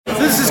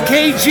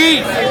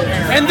KG,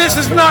 and this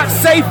is not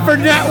safe for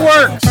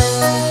networks.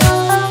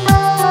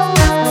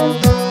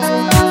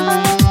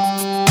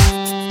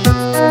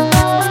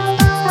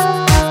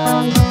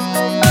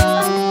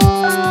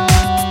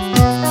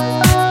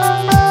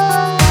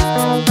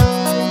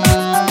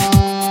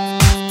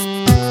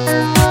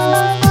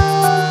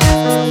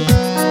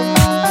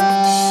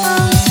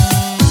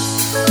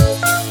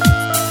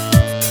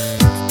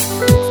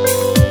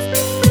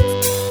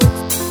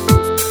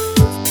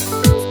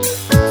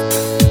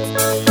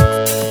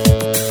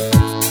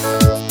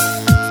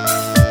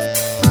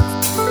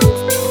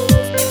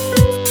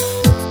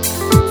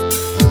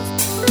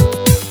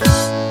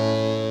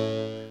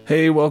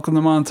 Hey, welcome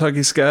to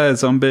Montucky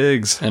Skies. I'm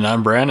Biggs. And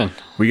I'm Brandon.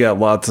 We got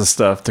lots of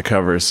stuff to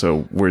cover,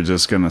 so we're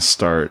just going to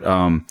start.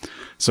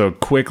 So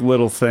quick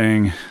little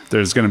thing.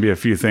 There's going to be a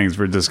few things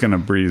we're just going to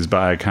breeze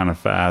by kind of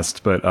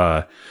fast.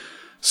 But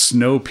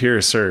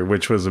Snowpiercer,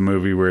 which was a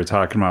movie we were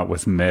talking about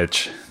with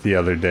Mitch the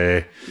other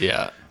day.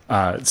 Yeah.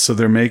 So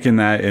they're making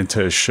that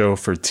into a show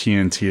for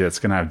TNT that's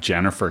going to have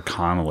Jennifer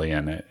Connelly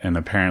in it. And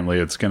apparently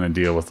it's going to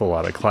deal with a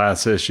lot of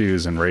class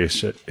issues and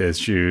race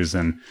issues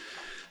and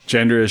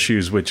gender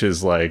issues, which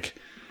is like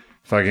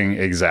fucking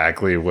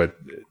exactly what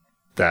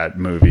that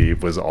movie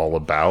was all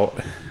about.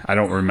 I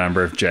don't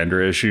remember if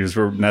gender issues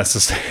were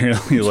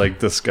necessarily like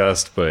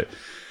discussed, but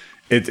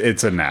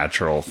it's a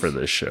natural for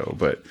this show.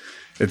 But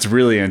it's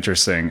really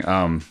interesting.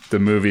 The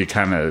movie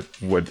kind of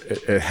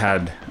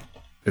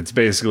it's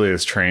basically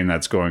this train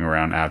that's going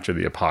around after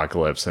the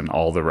apocalypse, and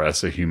all the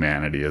rest of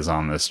humanity is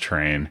on this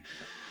train.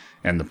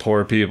 And the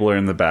poor people are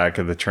in the back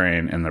of the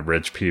train, and the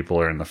rich people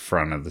are in the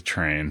front of the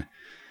train.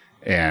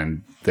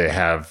 And they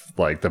have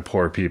like the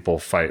poor people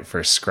fight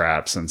for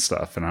scraps and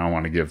stuff. And I don't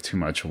want to give too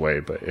much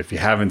away, but if you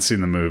haven't seen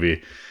the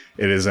movie,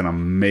 it is an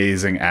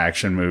amazing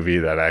action movie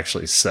that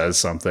actually says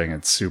something.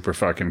 It's super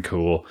fucking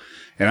cool.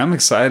 And I'm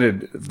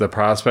excited. The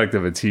prospect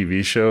of a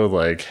TV show,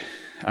 like,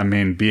 I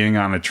mean, being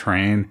on a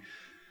train,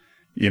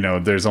 you know,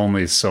 there's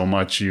only so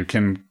much you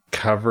can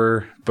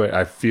cover, but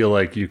I feel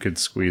like you could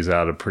squeeze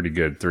out a pretty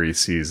good 3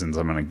 seasons,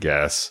 I'm going to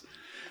guess.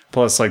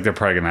 Plus, like, they're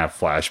probably going to have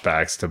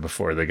flashbacks to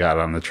before they got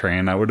on the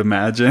train, I would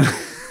imagine.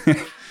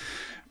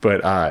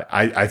 But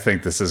I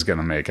think this is going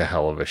to make a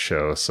hell of a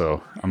show,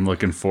 so I'm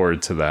looking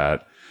forward to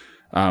that.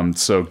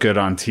 So good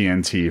on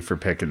TNT for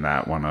picking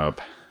that one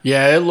up.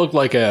 Yeah, it looked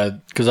like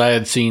because I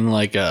had seen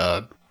like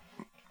a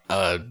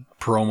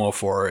promo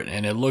for it,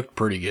 and it looked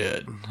pretty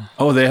good.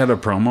 Oh, they had a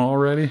promo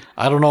already?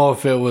 I don't know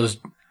if it was,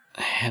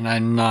 and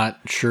I'm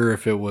not sure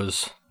if it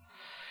was,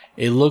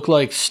 it looked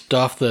like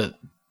stuff that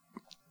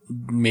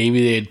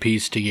maybe they had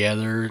pieced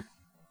together,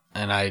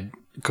 and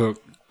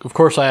of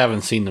course I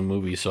haven't seen the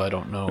movie, so I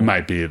don't know. It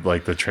might be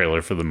like the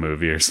trailer for the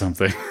movie or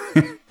something.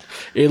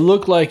 It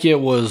looked like it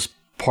was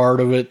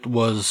part of it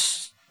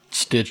was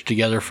stitched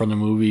together from the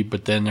movie,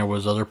 but then there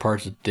was other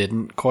parts that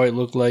didn't quite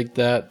look like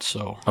that,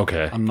 so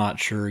okay. I'm not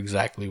sure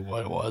exactly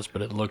what it was,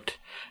 but it looked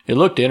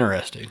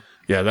interesting.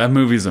 Yeah, that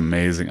movie's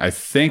amazing. I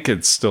think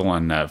it's still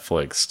on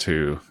Netflix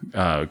too,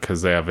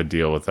 because they have a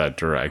deal with that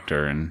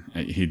director, and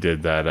he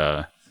did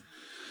that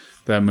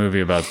movie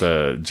about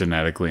the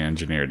genetically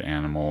engineered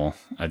animal,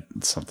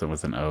 something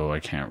with an O, I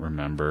can't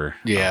remember.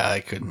 Yeah,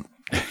 I couldn't.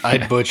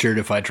 I'd butcher it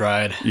if I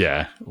tried.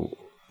 Yeah,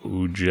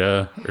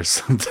 Uja or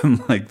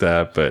something like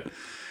that. But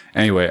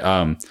anyway,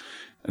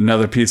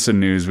 another piece of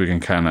news we can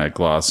kind of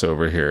gloss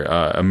over here.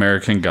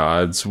 American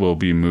Gods will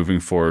be moving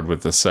forward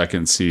with the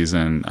second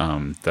season.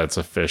 That's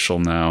official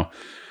now.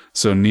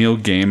 So Neil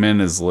Gaiman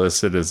is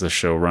listed as the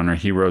showrunner.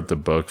 He wrote the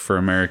book for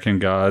American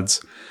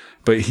Gods.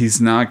 But he's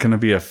not going to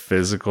be a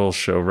physical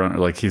showrunner.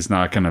 Like, he's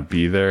not going to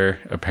be there.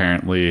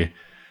 Apparently,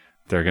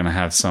 they're going to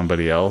have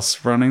somebody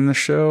else running the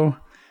show.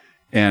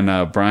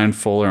 And Brian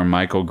Fuller and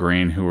Michael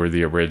Green, who were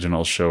the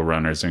original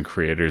showrunners and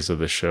creators of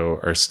the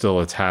show, are still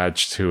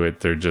attached to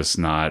it. They're just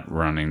not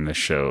running the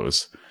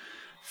shows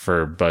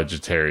for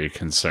budgetary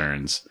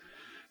concerns.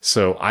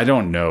 So I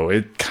don't know.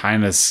 It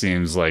kind of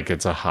seems like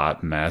it's a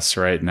hot mess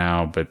right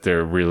now, but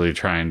they're really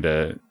trying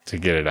to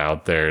get it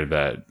out there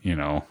that, you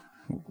know,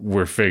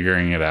 we're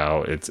figuring it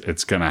out.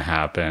 It's going to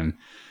happen.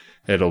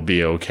 It'll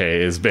be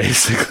okay is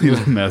basically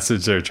the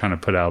message they're trying to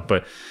put out.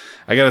 But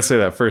I got to say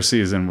that first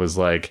season was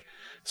like,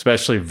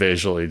 especially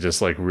visually,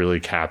 just like really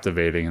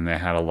captivating. And they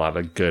had a lot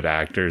of good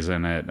actors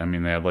in it. I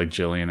mean, they had like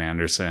Gillian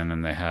Anderson,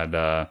 and they had,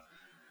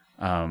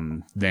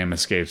 name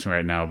escapes me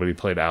right now, but he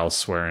played Al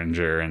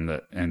Swearinger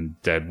in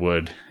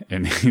Deadwood,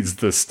 and he's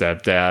the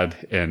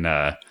stepdad in,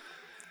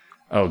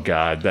 oh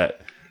God,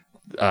 that,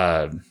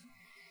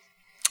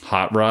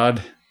 Hot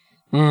Rod.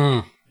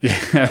 Mm.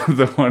 Yeah,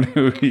 the one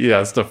who he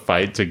has to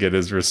fight to get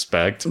his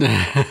respect.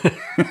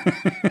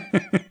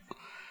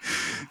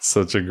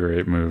 Such a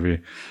great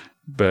movie.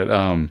 But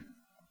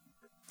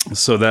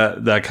so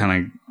that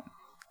kind of,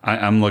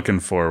 I'm looking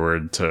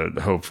forward to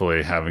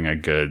hopefully having a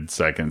good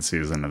second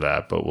season of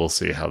that, but we'll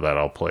see how that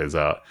all plays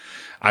out.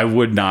 I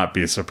would not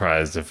be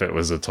surprised if it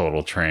was a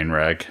total train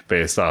wreck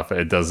based off.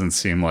 It doesn't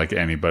seem like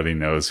anybody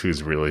knows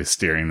who's really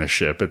steering the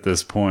ship at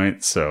this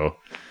point. So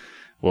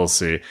we'll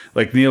see.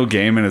 Like Neil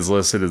Gaiman is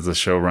listed as the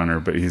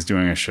showrunner, but he's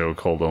doing a show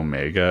called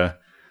Omega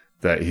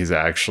that he's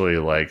actually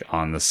like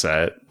on the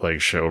set, like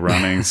show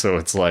running. So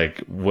it's like,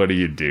 what do?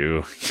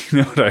 You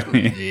know what I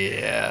mean?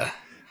 Yeah.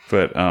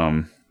 But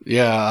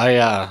yeah,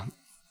 I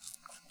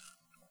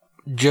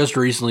just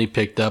recently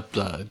picked up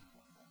the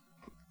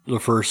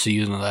first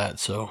season of that,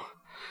 so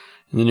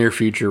in the near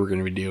future we're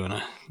going to be doing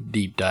a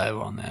deep dive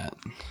on that.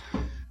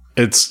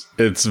 It's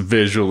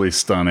visually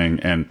stunning,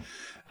 and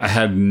I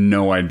had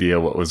no idea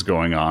what was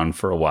going on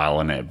for a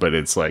while in it, but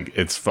it's like,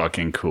 it's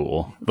fucking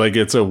cool. Like,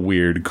 it's a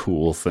weird,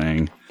 cool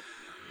thing.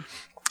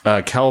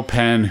 Kel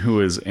Penn,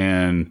 who is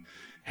in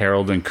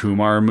Harold and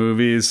Kumar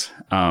movies,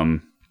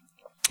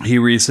 he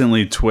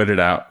recently tweeted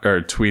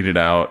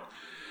out,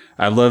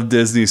 I love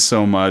Disney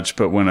so much,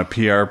 but when a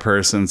PR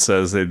person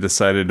says they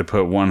decided to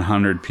put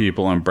 100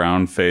 people in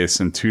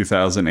brownface in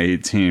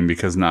 2018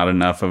 because not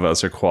enough of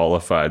us are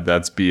qualified,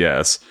 that's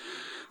BS.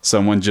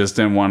 Someone just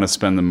didn't want to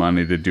spend the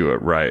money to do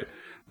it right.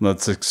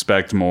 Let's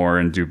expect more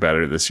and do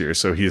better this year.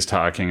 So he's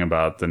talking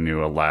about the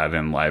new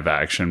Aladdin live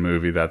action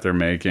movie that they're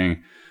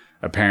making.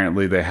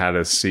 Apparently they had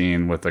a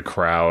scene with a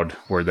crowd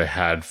where they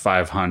had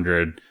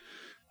 500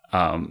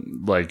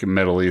 like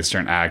Middle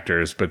Eastern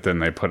actors, but then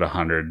they put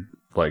 100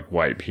 like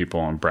white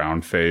people in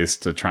brown face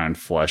to try and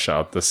flesh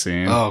out the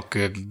scene. Oh,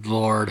 good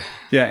Lord.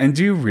 Yeah. And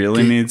do you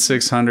really need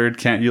 600?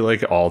 Can't you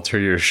like alter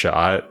your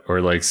shot or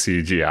like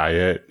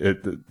CGI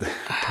it?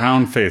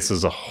 Brown face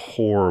is a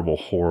horrible,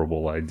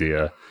 horrible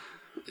idea.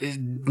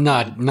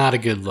 Not a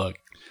good look.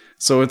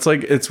 So it's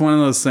like, it's one of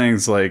those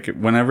things, like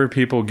whenever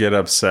people get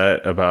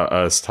upset about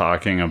us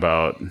talking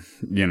about,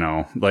 you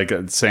know, like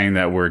saying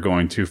that we're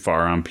going too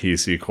far on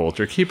PC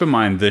culture, keep in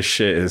mind this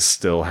shit is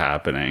still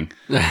happening.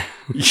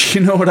 You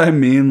know what I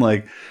mean?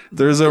 Like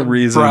there's a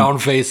reason. Brown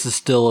face is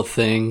still a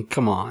thing.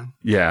 Come on.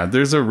 Yeah,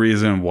 there's a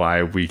reason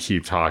why we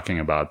keep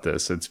talking about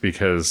this. It's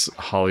because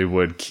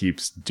Hollywood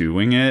keeps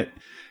doing it.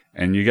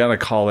 And you got to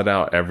call it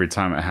out every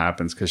time it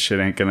happens because shit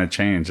ain't going to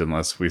change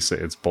unless we say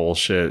it's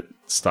bullshit.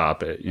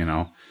 Stop it, you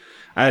know?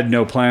 I had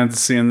no plans of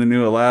seeing the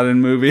new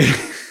Aladdin movie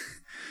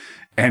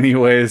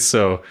anyway,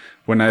 so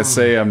when I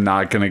say I'm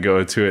not going to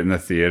go to it in the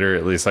theater,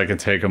 at least I can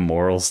take a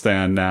moral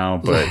stand now.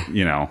 But,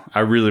 you know, I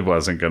really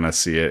wasn't going to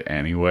see it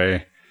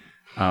anyway.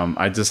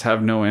 I just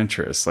have no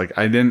interest. Like,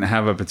 I didn't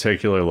have a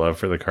particular love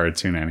for the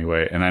cartoon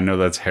anyway, and I know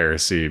that's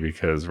heresy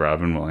because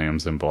Robin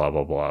Williams and blah,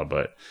 blah, blah,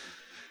 but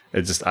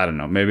it just, I don't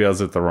know. Maybe I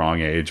was at the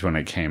wrong age when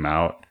it came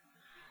out,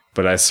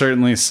 but I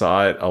certainly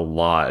saw it a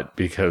lot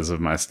because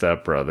of my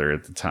stepbrother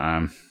at the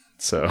time.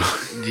 So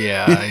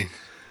yeah,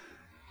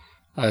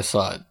 I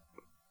saw it.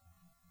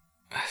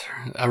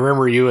 I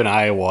remember you and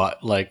I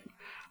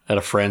at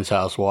a friend's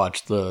house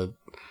watched the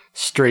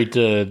straight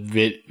to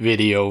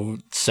video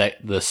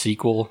the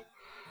sequel.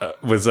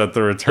 Was that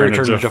the Return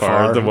of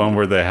Jafar, the one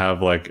where they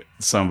have like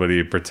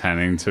somebody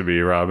pretending to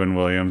be Robin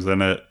Williams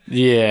in it?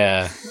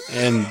 Yeah,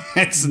 and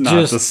it's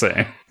not the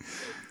same.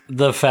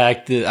 The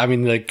fact that, I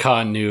mean, the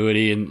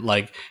continuity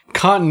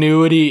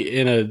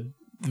in a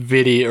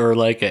video or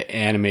like an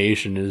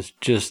animation is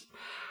just,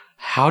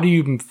 how do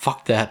you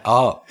fuck that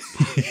up?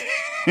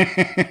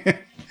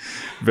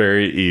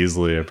 Very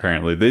easily,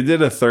 apparently. They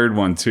did a third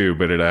one too,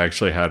 but it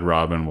actually had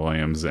Robin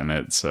Williams in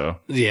it. So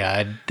yeah,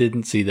 I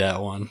didn't see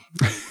that one.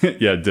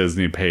 Yeah,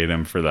 Disney paid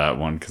him for that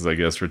one because I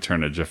guess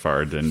Return of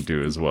Jafar didn't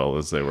do as well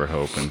as they were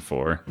hoping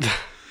for.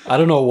 I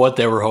don't know what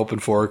they were hoping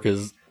for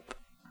because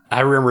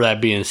I remember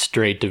that being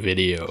straight to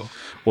video.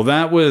 Well,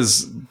 that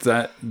was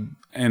that.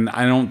 And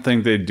I don't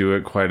think they do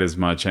it quite as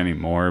much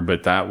anymore,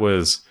 but that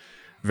was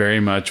very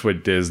much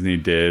what Disney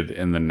did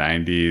in the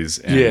 90s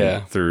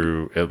and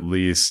through at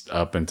least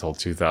up until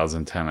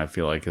 2010, I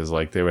feel like, is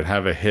like they would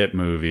have a hit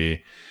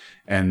movie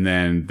and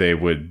then they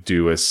would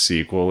do a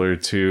sequel or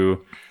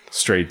two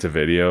straight to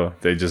video.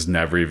 They just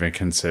never even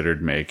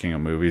considered making a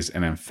movies.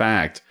 And in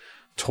fact,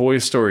 Toy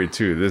Story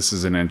 2, this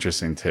is an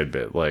interesting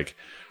tidbit. Like,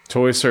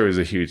 Toy Story was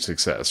a huge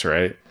success,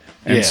 right?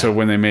 And so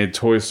when they made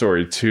Toy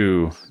Story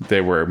 2, they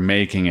were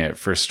making it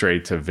for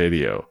straight to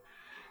video.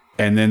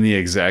 And then the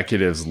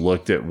executives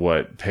looked at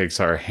what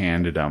Pixar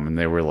handed them and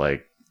they were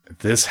like,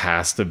 this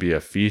has to be a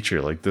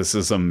feature. Like, this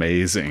is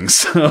amazing.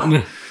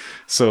 So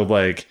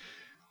like,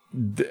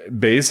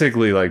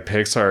 basically, like,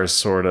 Pixar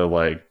sort of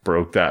like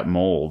broke that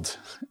mold.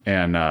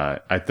 And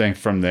I think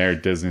from there,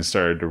 Disney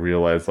started to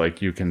realize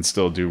like you can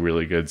still do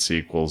really good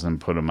sequels and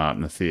put them out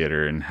in the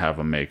theater and have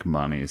them make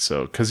money.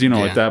 So, because, you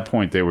know, at that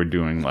point they were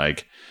doing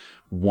like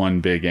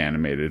one big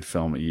animated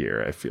film a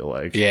year, I feel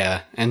like.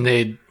 Yeah. And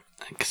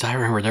because I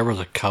remember there was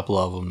a couple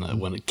of them that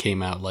when it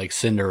came out, like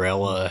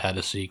Cinderella had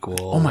a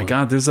sequel. Oh my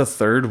God, there's a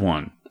third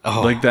one.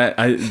 Oh. Like that.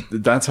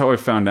 That's how I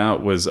found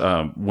out was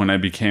when I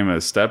became a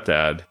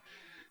stepdad.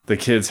 The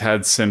kids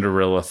had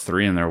Cinderella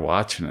 3 and they're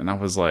watching it. And I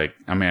was like,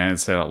 I mean, I didn't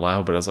say it out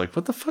loud, but I was like,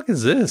 what the fuck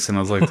is this? And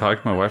I was like,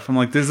 talking to my wife. I'm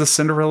like, there's a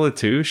Cinderella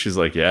 2? She's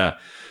like, yeah.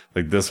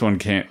 Like, this one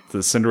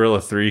the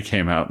Cinderella 3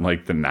 came out in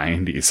like the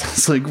 90s. I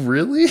was like,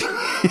 really?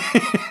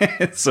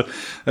 So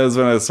that was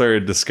when I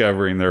started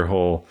discovering their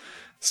whole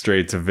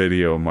straight to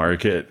video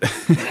market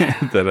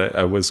that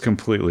I was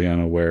completely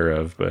unaware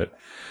of. But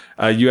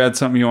you had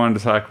something you wanted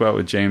to talk about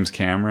with James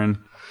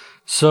Cameron?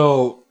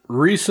 So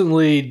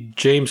recently,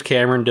 James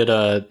Cameron did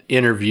a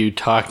interview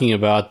talking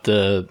about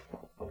the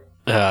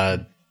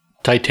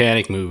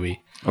Titanic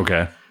movie.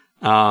 Okay.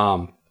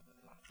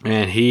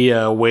 And he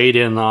weighed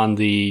in on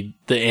the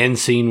end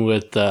scene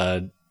with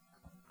Leonardo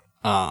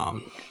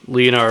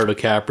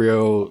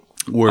DiCaprio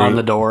on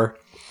the door.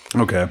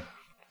 Okay.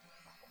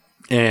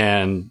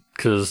 And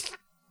because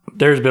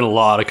there's been a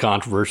lot of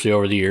controversy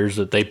over the years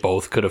that they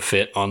both could have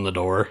fit on the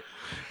door.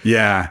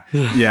 Yeah.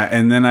 Yeah.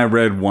 And then I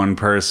read one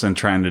person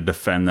trying to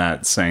defend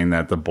that, saying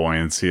that the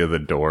buoyancy of the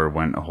door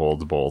wouldn't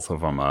hold both of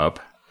them up.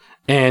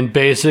 And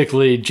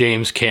basically,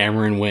 James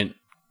Cameron went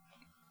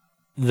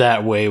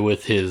that way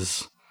with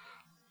his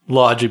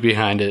logic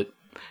behind it.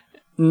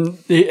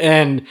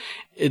 And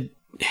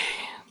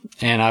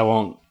I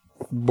won't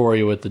bore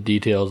you with the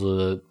details of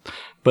it,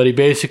 but he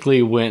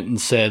basically went and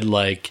said,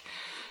 like,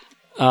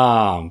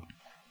 not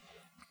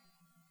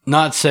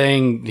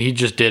saying he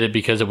just did it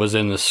because it was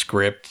in the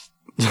script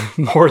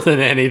more than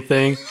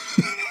anything.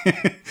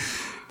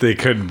 They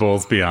couldn't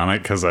both be on it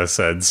because I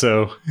said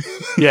so.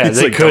 Yeah, it's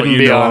they like, couldn't don't you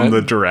be know on I'm it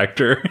the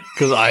director.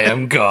 because I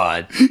am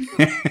God.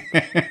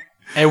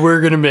 And we're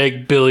going to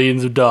make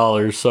billions of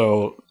dollars,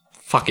 so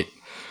fuck it.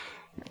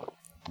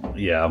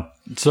 Yeah.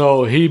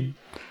 So he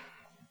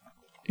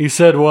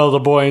said, well, the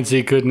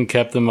buoyancy couldn't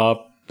kept them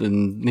up,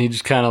 and he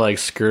just kind of like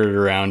skirted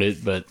around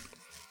it, but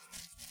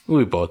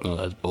we both know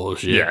that's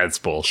bullshit. Yeah, it's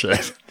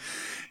bullshit.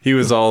 He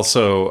was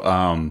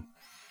also,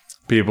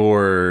 people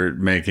were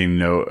making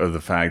note of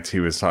the fact he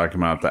was talking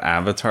about the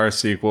Avatar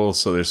sequel.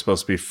 So there's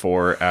supposed to be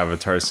 4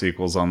 Avatar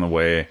sequels on the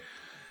way.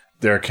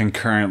 They're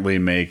concurrently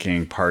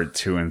making part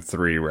 2 and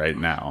 3 right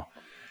now.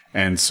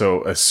 And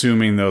so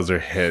assuming those are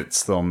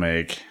hits, they'll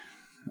make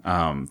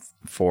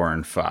 4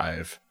 and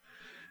 5.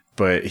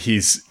 But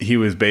he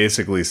was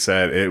basically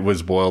said, it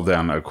was boiled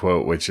down to a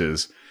quote, which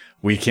is,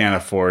 we can't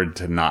afford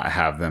to not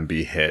have them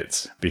be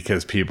hits,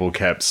 because people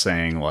kept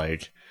saying,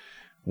 like,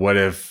 what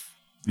if,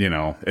 you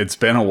know, it's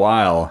been a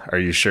while. Are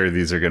you sure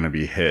these are going to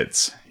be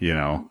hits? You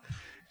know?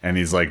 And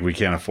he's like, we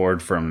can't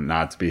afford for them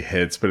not to be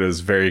hits. But it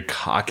was very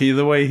cocky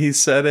the way he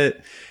said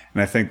it.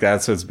 And I think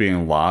that's what's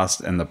being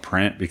lost in the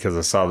print, because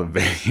I saw the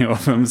video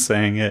of him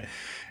saying it.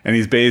 And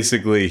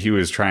he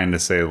was trying to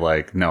say,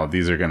 like, no,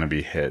 these are going to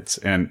be hits.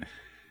 And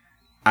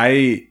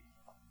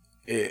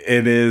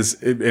it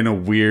is, in a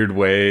weird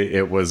way,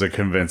 it was a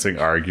convincing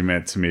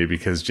argument to me,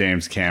 because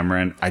James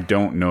Cameron, I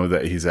don't know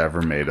that he's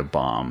ever made a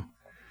bomb.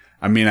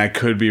 I mean, I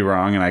could be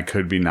wrong and I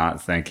could be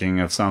not thinking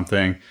of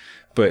something,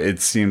 but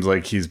it seems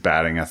like he's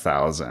batting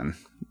 1,000.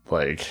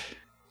 Like,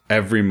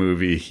 every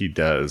movie he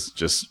does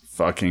just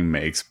fucking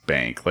makes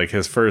bank. Like,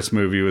 his first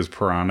movie was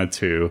Piranha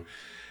 2.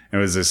 It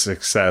was a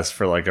success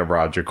for like a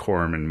Roger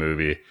Corman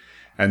movie.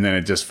 And then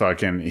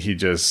he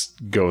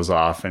just goes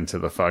off into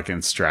the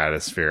fucking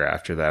stratosphere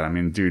after that. I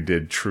mean, dude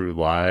did True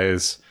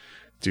Lies.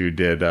 Dude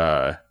did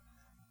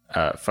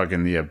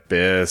fucking The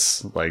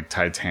Abyss, like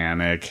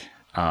Titanic,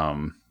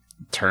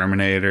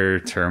 Terminator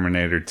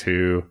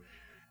 2,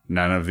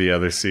 none of the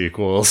other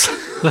sequels.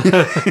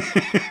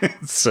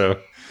 So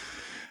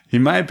he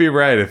might be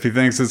right if he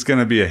thinks it's going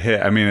to be a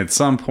hit. I mean, at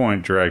some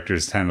point,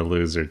 directors tend to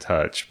lose their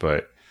touch.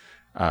 But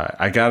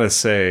I got to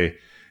say,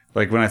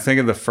 like, when I think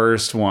of the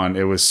first one,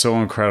 it was so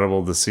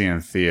incredible to see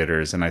in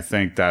theaters. And I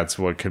think that's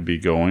what could be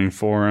going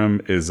for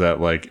him, is that,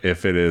 like,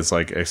 if it is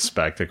like a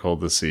spectacle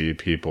to see,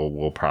 people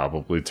will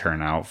probably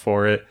turn out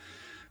for it.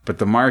 But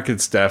the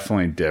market's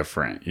definitely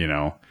different, you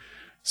know?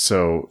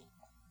 So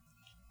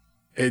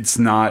it's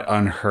not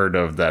unheard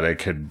of that it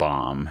could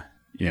bomb,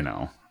 you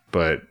know?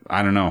 But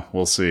I don't know.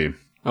 We'll see.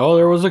 Oh,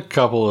 there was a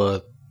couple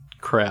of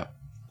crap.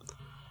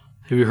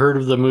 Have you heard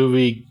of the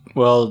movie?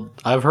 Well,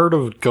 I've heard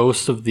of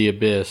Ghost of the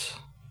Abyss.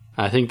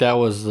 I think that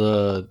was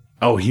the...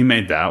 Oh, he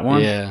made that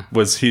one? Yeah.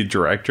 Was he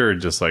director or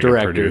just like a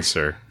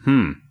producer?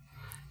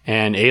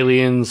 And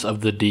Aliens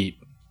of the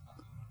Deep.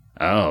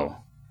 Oh.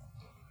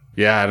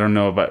 Yeah, I don't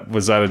know about...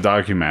 Was that a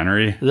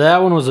documentary?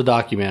 That one was a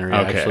documentary,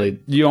 actually.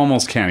 You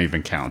almost can't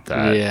even count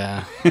that.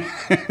 Yeah.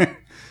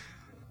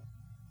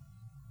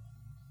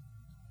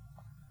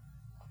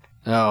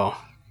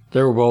 Oh.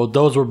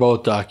 Those were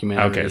both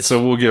documentaries. Okay,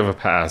 so we'll give a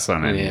pass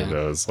on any of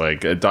those. Like,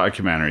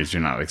 documentaries,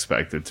 you're not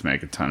expected to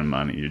make a ton of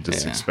money. You're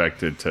just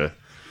expected to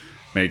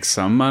make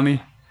some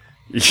money.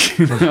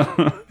 You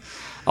know?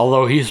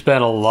 Although he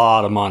spent a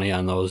lot of money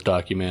on those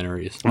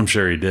documentaries. I'm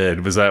sure he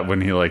did. Was that when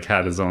he, like,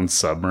 had his own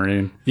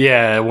submarine?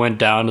 Yeah, it went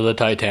down to the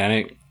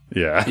Titanic.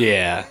 Yeah.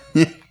 Yeah.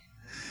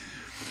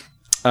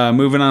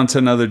 Moving on to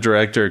another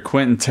director,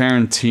 Quentin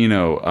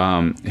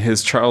Tarantino.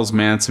 His Charles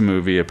Manson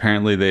movie,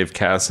 apparently they've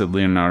casted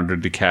Leonardo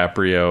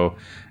DiCaprio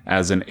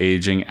as an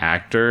aging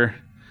actor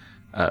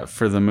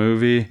for the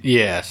movie.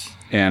 Yes.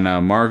 And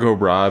Margot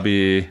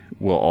Robbie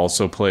will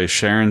also play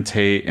Sharon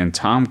Tate, and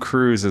Tom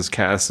Cruise is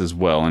cast as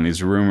well, and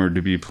he's rumored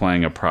to be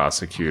playing a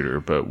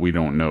prosecutor, but we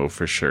don't know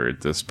for sure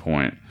at this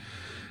point.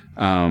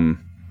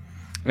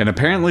 And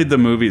apparently the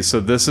movie, so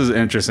this is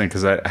interesting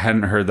because I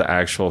hadn't heard the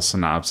actual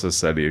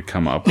synopsis that he had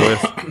come up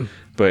with,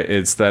 but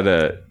it's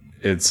that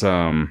it's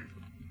a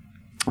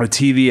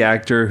TV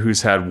actor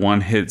who's had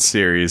one hit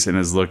series and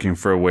is looking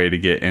for a way to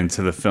get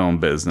into the film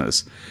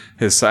business.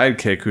 His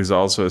sidekick, who's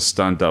also a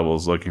stunt double,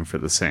 is looking for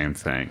the same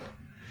thing.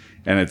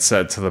 And it's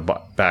set to the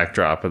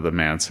backdrop of the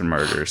Manson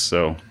murders.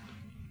 So,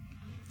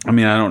 I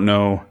mean, I don't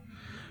know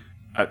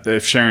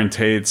if Sharon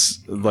Tate's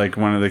like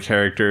one of the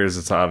characters.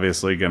 It's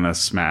obviously gonna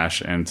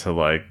smash into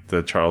like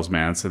the Charles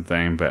Manson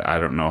thing, but I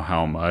don't know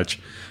how much.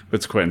 But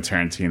it's Quentin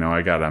Tarantino.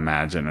 I gotta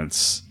imagine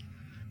it's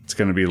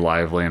gonna be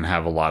lively and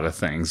have a lot of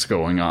things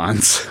going on.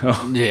 So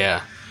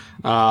yeah,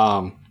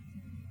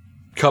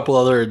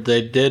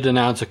 they did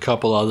announce a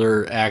couple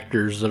other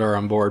actors that are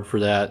on board for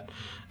that.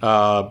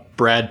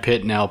 Brad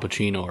Pitt and Al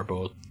Pacino are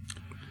both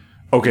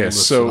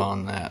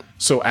on that.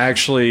 So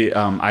actually,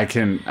 I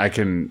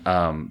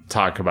can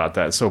talk about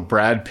that. So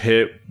Brad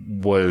Pitt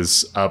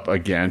was up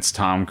against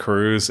Tom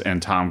Cruise, and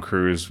Tom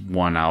Cruise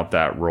won out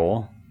that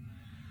role.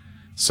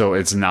 So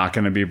it's not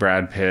going to be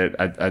Brad Pitt.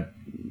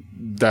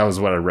 That was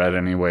what I read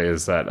anyway.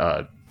 Is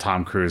that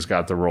Tom Cruise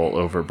got the role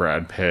over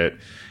Brad Pitt,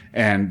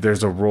 and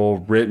there's a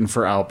role written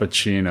for Al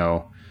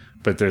Pacino,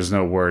 but there's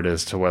no word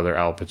as to whether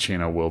Al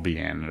Pacino will be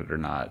in it or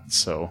not.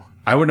 So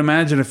I would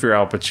imagine if you're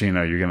Al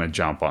Pacino, you're going to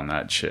jump on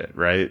that shit,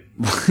 right?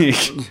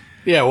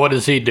 Yeah, what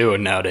is he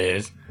doing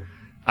nowadays?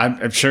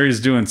 I'm sure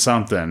he's doing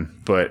something,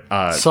 but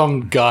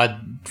some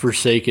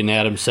godforsaken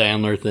Adam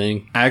Sandler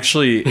thing.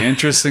 Actually,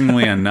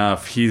 interestingly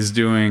enough, he's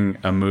doing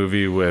a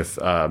movie with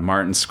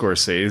Martin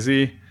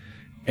Scorsese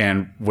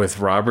and with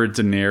Robert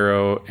De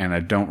Niro, and I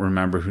don't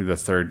remember who the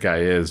third guy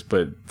is,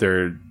 but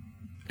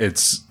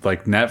it's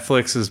like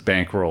Netflix is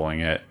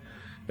bankrolling it.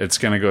 It's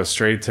going to go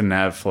straight to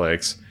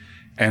Netflix,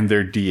 and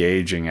they're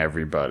de-aging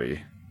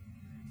everybody.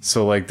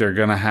 So, like, they're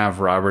going to have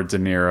Robert De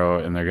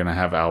Niro and they're going to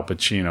have Al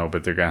Pacino,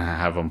 but they're going to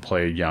have them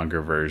play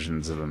younger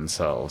versions of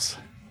themselves.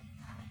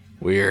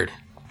 Weird.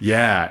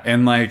 Yeah,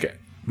 and, like,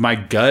 my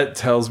gut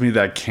tells me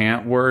that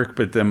can't work,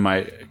 but then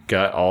my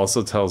gut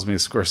also tells me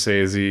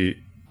Scorsese,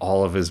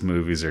 all of his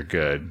movies are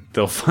good.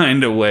 They'll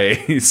find a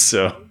way,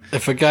 so...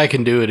 If a guy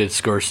can do it, it's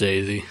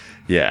Scorsese.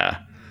 Yeah.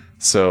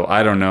 So,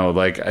 I don't know.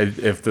 Like,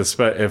 if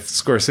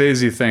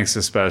Scorsese thinks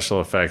the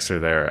special effects are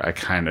there, I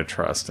kind of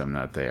trust him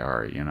that they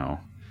are, you know?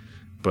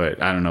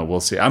 But I don't know. We'll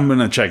see. I'm going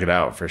to check it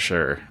out for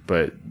sure.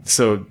 But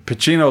so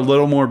Pacino, a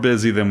little more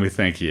busy than we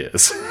think he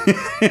is.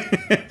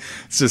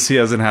 It's just he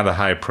hasn't had a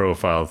high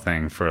profile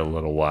thing for a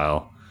little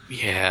while.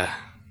 Yeah.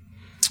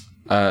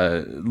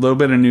 A little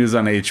bit of news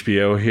on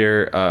HBO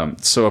here.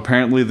 So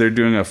apparently they're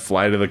doing a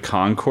Flight of the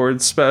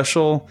Conchords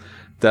special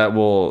that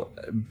will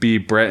be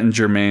Brett and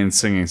Jermaine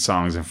singing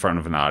songs in front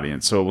of an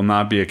audience. So it will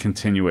not be a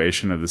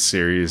continuation of the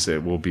series.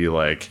 It will be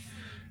like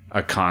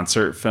a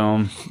concert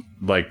film,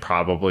 like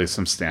probably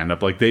some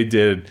stand-up. Like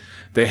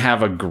they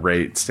have a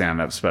great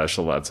stand-up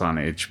special that's on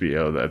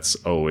HBO that's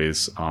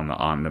always on the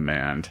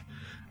on-demand.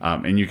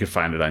 And you can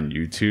find it on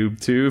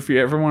YouTube too if you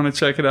ever want to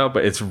check it out.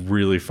 But it's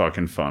really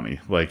fucking funny,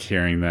 like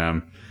hearing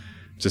them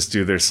just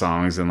do their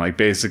songs and like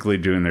basically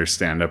doing their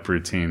stand-up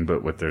routine,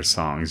 but with their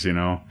songs, you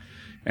know?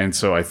 And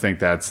so I think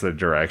that's the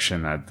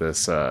direction that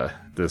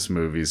this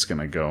movie's going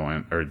to go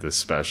in, or this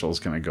special's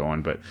going to go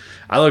in. But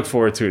I look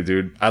forward to it,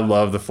 dude. I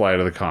love the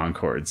Flight of the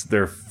Conchords.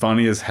 They're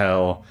funny as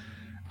hell.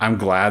 I'm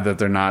glad that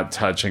they're not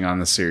touching on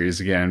the series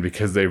again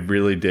because they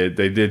really did.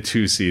 They did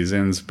 2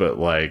 seasons, but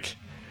like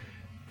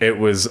it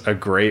was a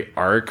great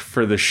arc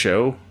for the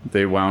show.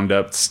 They wound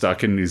up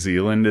stuck in New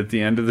Zealand at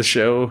the end of the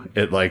show.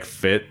 It like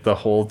fit the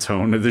whole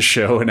tone of the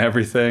show and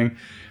everything.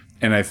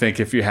 And I think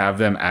if you have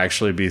them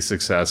actually be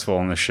successful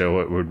in the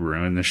show, it would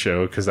ruin the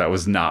show because that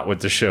was not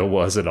what the show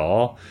was at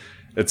all.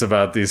 It's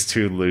about these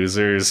 2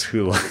 losers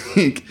who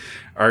like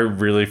are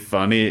really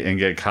funny and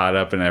get caught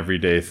up in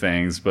everyday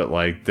things, but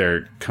like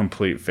they're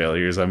complete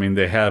failures. I mean,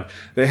 they have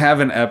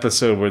an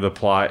episode where the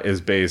plot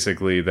is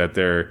basically that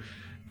they're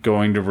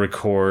going to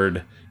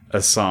record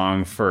a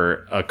song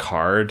for a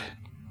card.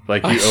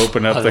 Like you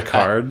open up the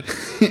card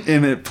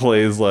and it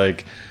plays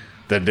like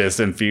the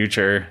distant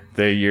future,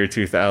 the year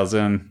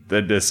 2000,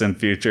 the distant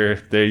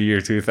future, the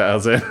year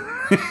 2000.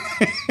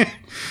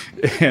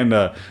 And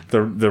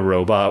the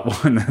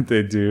robot one that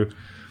they do,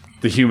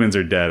 The Humans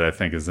Are Dead, I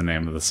think is the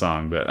name of the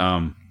song. But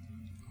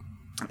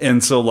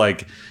and so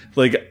like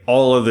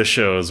all of the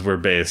shows were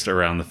based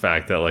around the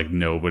fact that like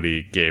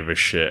nobody gave a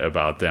shit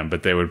about them,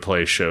 but they would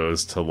play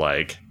shows to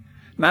like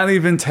not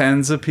even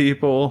tens of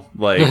people,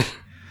 like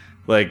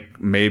like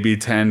maybe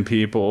 10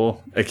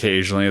 people.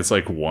 Occasionally it's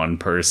like one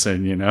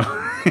person, you know?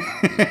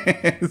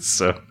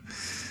 So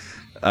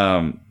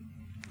I'm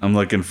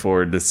looking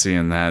forward to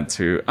seeing that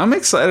too. I'm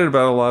excited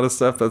about a lot of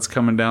stuff that's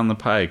coming down the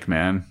pike,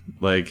 man.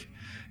 Like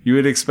you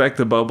would expect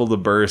the bubble to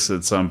burst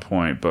at some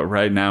point, but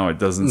right now it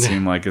doesn't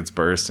seem like it's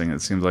bursting.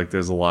 It seems like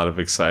there's a lot of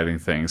exciting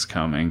things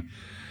coming.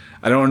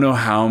 I don't know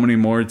how many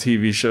more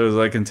TV shows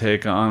I can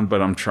take on,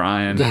 but I'm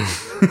trying.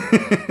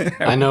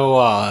 I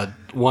know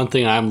one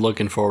thing I'm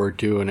looking forward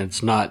to, and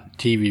it's not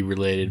TV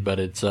related, but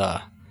it's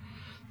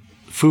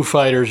Foo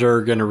Fighters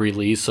are going to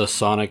release a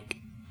Sonic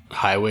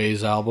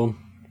Highways album.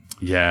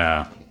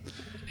 Yeah.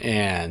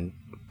 And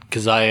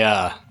because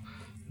I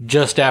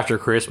just after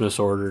Christmas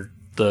ordered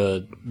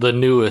the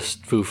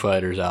newest Foo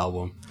Fighters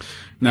album.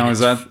 Now, is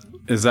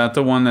that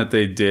the one that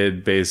they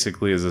did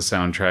basically as a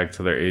soundtrack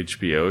to their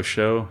HBO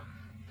show?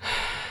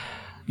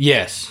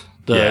 Yes.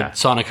 The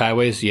Sonic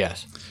Highways,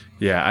 yes.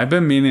 Yeah, I've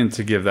been meaning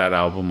to give that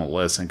album a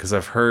listen because I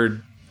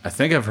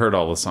think I've heard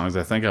all the songs.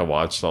 I think I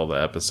watched all the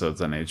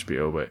episodes on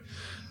HBO, but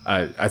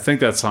I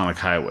think that's Sonic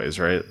Highways,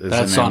 right?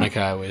 That's Sonic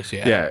Highways,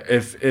 yeah. Yeah,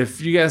 if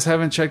you guys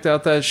haven't checked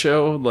out that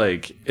show,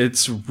 like,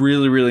 it's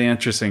really, really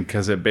interesting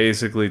because it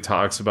basically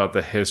talks about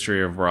the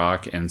history of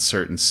rock in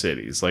certain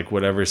cities, like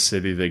whatever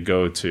city they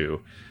go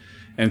to.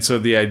 And so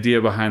the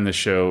idea behind the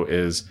show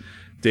is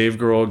Dave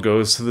Grohl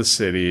goes to the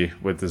city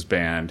with his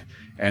band,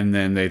 and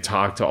then they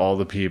talk to all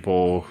the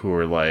people who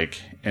are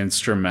like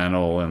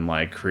instrumental in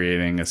like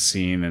creating a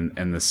scene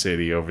in the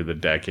city over the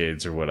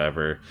decades or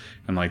whatever,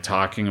 and like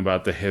talking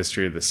about the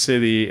history of the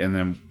city and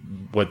then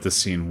what the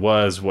scene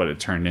was, what it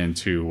turned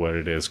into, what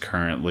it is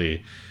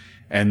currently.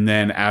 And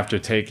then after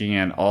taking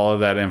in all of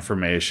that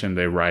information,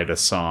 they write a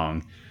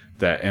song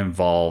that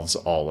involves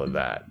all of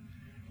that.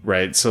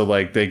 Right. So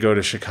like they go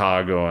to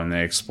Chicago and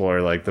they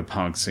explore like the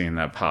punk scene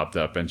that popped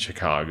up in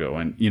Chicago,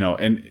 and, you know,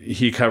 and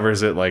he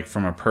covers it like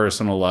from a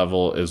personal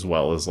level as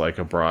well as like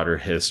a broader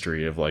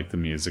history of like the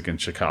music in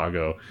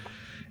Chicago,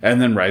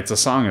 and then writes a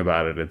song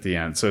about it at the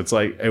end. So it's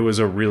like, it was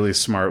a really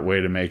smart way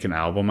to make an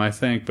album, I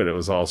think, but it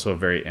was also a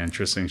very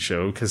interesting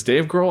show because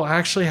Dave Grohl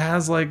actually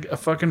has like a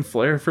fucking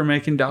flair for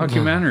making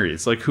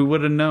documentaries. Like, who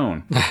would have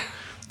known?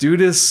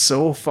 Dude is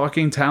so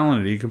fucking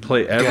talented. He can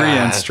play every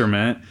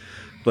instrument.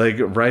 Like,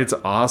 writes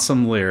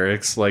awesome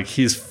lyrics. Like,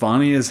 he's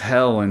funny as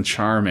hell and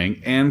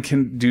charming and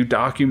can do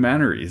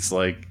documentaries.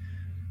 Like,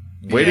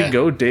 way to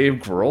go, Dave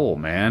Grohl,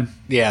 man.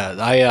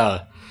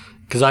 Yeah,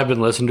 because I've been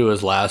listening to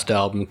his last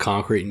album,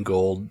 Concrete and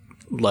Gold,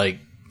 like,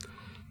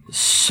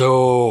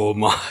 so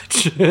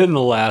much in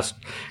the last,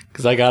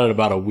 because I got it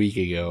about a week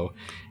ago,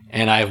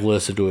 and I've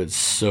listened to it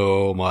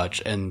so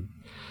much. And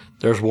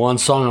there's one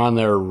song on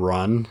there,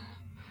 Run.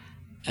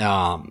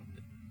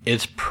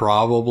 It's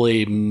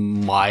probably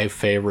my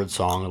favorite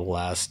song of the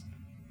last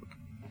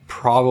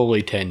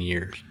probably 10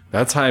 years.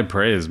 That's high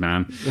praise,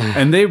 man.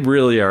 And they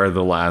really are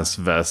the last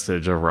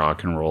vestige of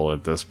rock and roll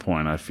at this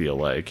point, I feel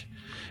like.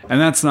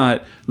 And that's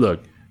not,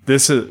 look,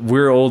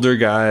 we're older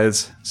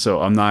guys, so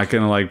I'm not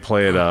going to like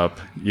play it up,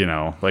 you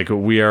know, like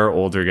we are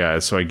older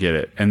guys, so I get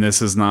it. And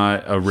this is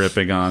not a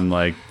ripping on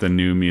like the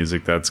new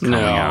music that's coming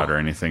out or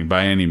anything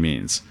by any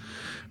means.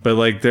 But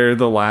like they're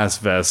the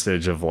last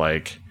vestige of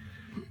like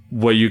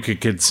what you could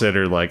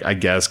consider like, I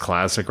guess,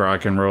 classic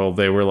rock and roll.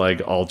 They were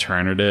like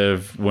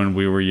alternative when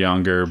we were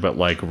younger, but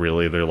like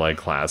really they're like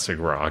classic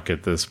rock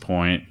at this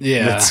point.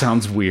 Yeah. That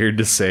sounds weird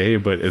to say,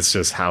 but it's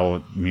just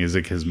how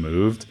music has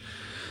moved.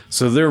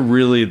 So they're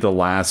really the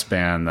last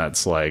band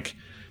that's like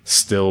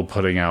still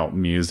putting out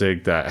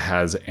music that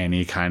has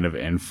any kind of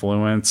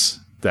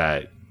influence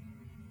that,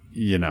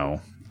 you know,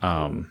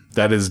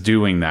 that is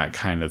doing that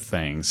kind of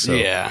thing. So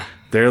yeah.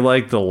 They're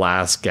like the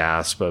last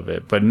gasp of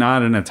it, but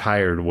not in a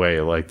tired way.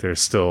 Like they're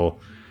still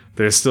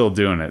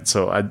doing it.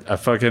 So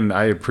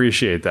I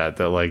appreciate that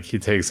like he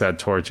takes that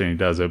torch and he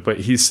does it,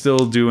 but he's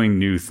still doing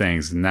new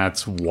things. And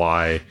that's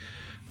why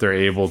they're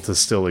able to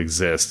still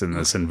exist in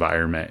this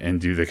environment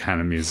and do the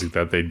kind of music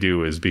that they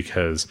do, is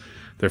because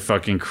they're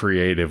fucking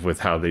creative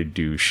with how they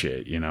do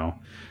shit, you know?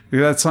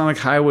 That Sonic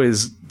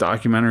Highways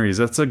documentaries,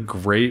 that's a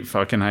great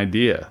fucking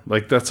idea.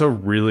 Like, that's a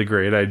really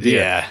great idea.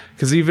 Yeah.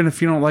 Because even if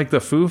you don't like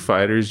the Foo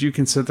Fighters, you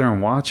can sit there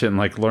and watch it and,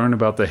 like, learn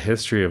about the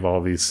history of all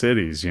these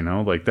cities, you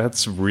know? Like,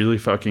 that's really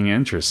fucking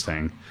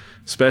interesting.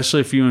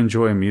 Especially if you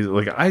enjoy music.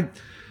 Like,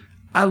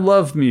 I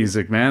love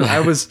music, man.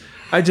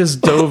 I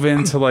just dove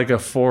into, like, a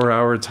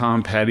 4-hour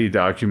Tom Petty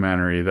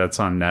documentary that's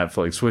on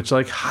Netflix, which,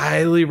 like,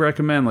 highly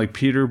recommend. Like,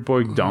 Peter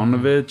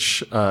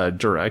Bogdanovich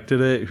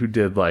directed it, who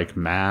did, like,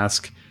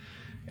 Mask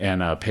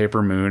and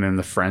Paper Moon and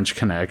The French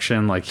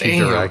Connection. Like, he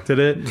directed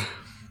it.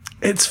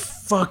 It's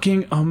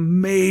fucking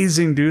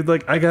amazing, dude.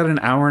 Like, I got an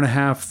hour and a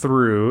half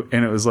through,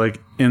 and it was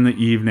like in the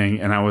evening,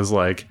 and I was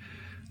like,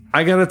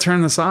 I gotta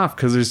turn this off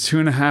because there's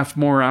 2.5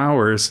 more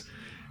hours,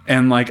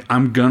 and like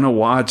I'm gonna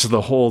watch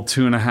the whole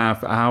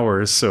 2.5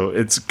 hours. So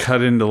it's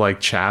cut into like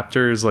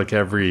chapters. Like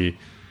every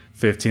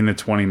 15 to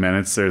 20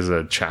 minutes there's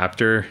a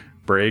chapter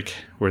break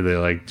where they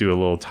like do a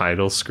little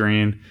title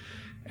screen,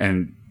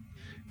 and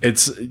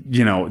it's,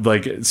 you know,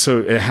 like, so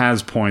it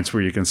has points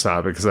where you can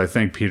stop it, because I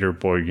think Peter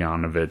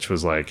Bogdanovich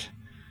was like,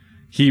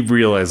 he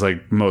realized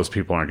like most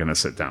people aren't going to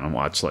sit down and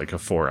watch like a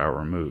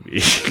 4-hour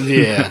movie.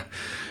 Yeah.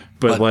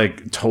 but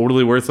like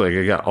totally worth it. Like,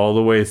 I got all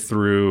the way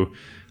through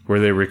where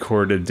they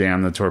recorded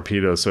Damn the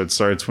Torpedo. So it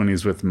starts when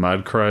he's with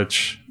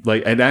Mudcrutch.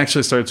 Like, it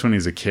actually starts when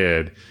he's a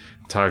kid,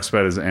 talks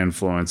about his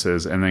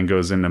influences, and then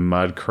goes into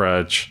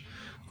Mudcrutch,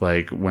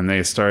 like when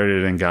they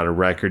started and got a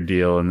record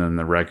deal, and then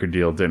the record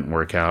deal didn't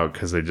work out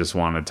because they just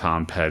wanted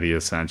Tom Petty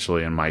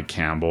essentially and Mike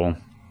Campbell.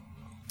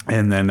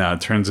 And then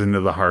turns into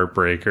the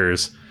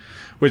Heartbreakers,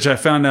 which I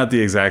found out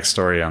the exact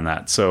story on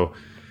that. So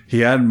he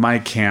had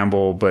Mike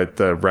Campbell, but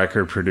the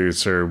record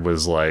producer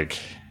was like,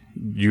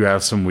 you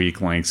have some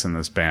weak links in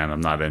this band.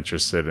 I'm not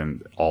interested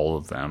in all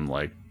of them.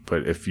 Like,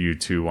 but if you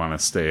two want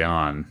to stay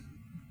on,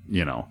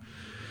 you know.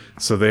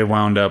 So they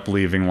wound up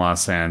leaving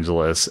Los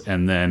Angeles,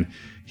 and then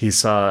he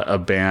saw a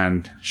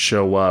band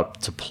show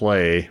up to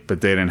play, but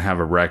they didn't have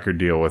a record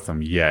deal with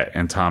them yet.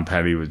 And Tom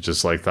Petty was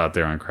just like, thought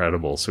they were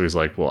incredible. So he's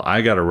like, well,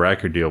 I got a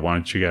record deal. Why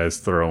don't you guys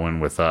throw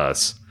in with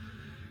us?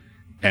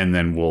 And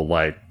then we'll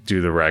like do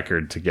the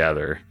record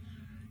together.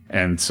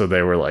 And so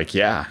they were like,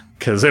 yeah,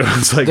 because it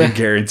was like a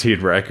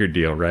guaranteed record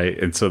deal, right?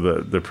 And so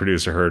the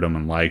producer heard them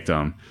and liked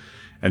them.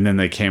 And then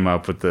they came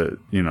up with the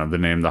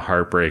name The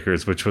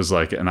Heartbreakers, which was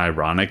like an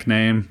ironic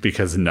name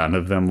because none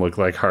of them look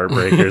like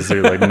heartbreakers.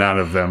 They're like, none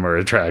of them are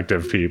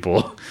attractive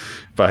people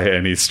by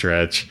any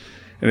stretch.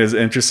 And it's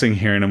interesting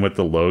hearing him with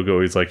the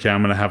logo. He's like, yeah,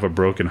 I'm going to have a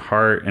broken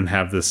heart and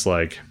have this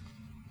like,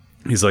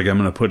 he's like, I'm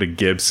going to put a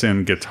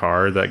Gibson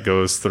guitar that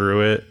goes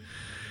through it.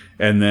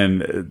 And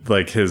then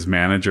like his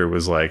manager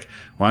was like,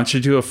 why don't you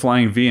do a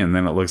flying V? And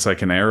then it looks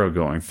like an arrow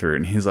going through.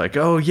 And he's like,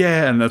 oh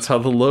yeah. And that's how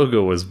the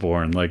logo was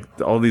born. Like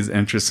all these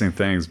interesting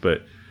things.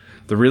 But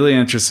the really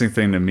interesting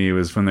thing to me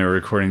was when they were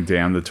recording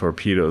Damn the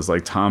Torpedoes,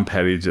 like Tom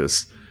Petty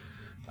just,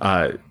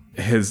 the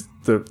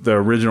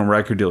original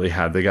record deal he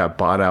had, they got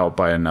bought out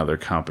by another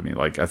company.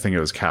 Like I think it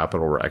was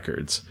Capitol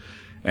Records.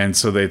 And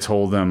so they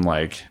told him,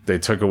 like, they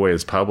took away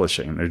his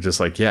publishing. They're just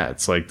like, yeah,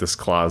 it's like this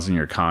clause in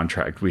your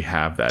contract. We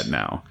have that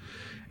now.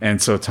 And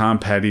so Tom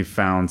Petty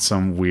found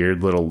some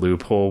weird little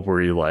loophole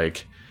where he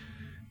like,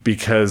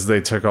 because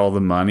they took all the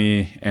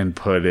money and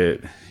put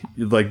it,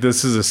 like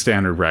this is a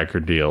standard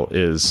record deal,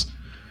 is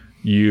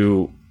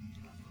you,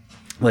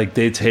 like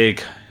they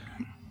take,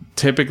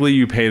 typically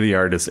you pay the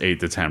artist 8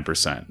 to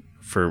 10%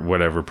 for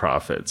whatever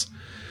profits.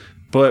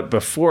 But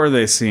before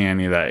they see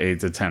any of that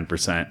 8 to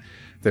 10%,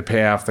 they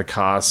pay off the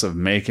costs of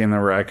making the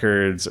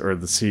records or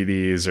the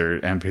CDs or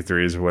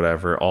MP3s or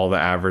whatever, all the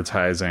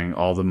advertising,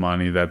 all the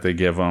money that they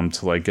give them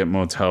to like get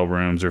motel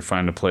rooms or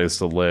find a place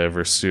to live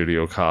or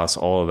studio costs,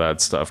 all of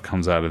that stuff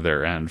comes out of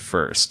their end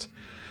first.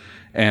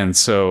 And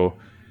so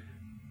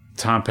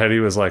Tom Petty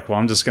was like, well,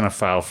 I'm just going to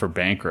file for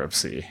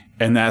bankruptcy.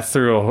 And that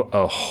threw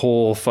a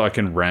whole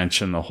fucking wrench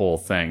in the whole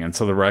thing. And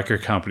so the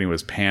record company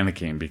was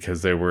panicking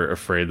because they were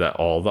afraid that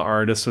all the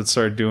artists would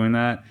start doing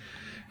that.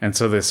 And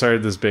so they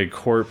started this big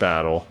court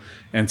battle.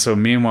 And so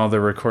meanwhile,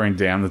 they're recording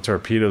Damn the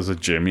Torpedoes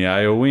with Jimmy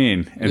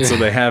Iovine. And so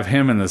they have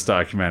him in this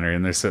documentary,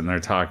 and they're sitting there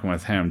talking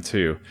with him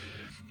too.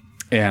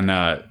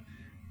 And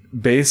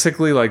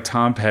basically, like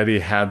Tom Petty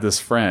had this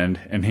friend,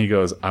 and he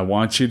goes, I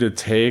want you to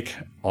take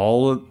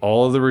all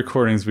of the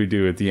recordings we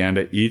do at the end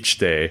of each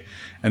day.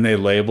 And they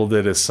labeled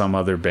it as some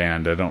other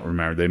band. I don't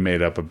remember. They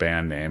made up a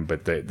band name,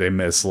 but they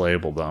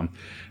mislabeled them.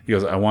 He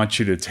goes, I want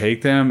you to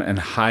take them and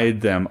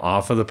hide them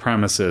off of the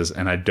premises,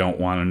 and I don't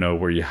want to know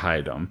where you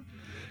hide them.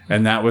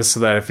 And that was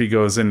so that if he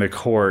goes into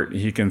court,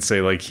 he can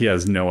say, like, he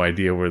has no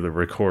idea where the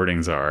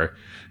recordings are.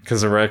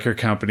 Because the record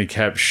company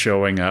kept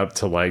showing up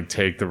to, like,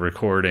 take the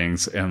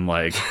recordings, and,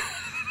 like,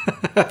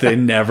 they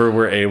never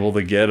were able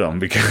to get them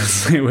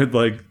because they would,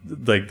 like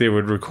they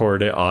would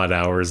record at odd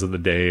hours of the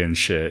day and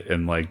shit.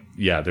 And, like,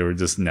 yeah, they were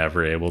just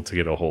never able to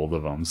get a hold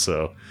of them.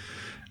 So,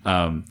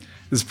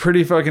 it's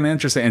pretty fucking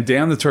interesting. And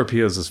Damn the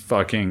Torpedoes is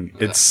fucking,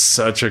 it's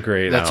such a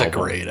great album. That's a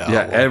great album.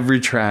 Yeah, every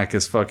track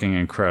is fucking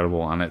incredible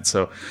on it.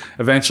 So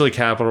eventually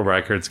Capitol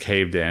Records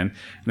caved in and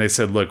they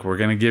said, look, we're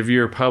going to give you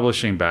your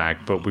publishing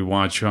back, but we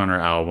want you on our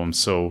album.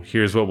 So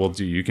here's what we'll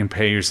do. You can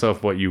pay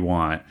yourself what you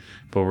want,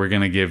 but we're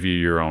going to give you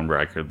your own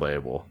record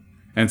label.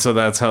 And so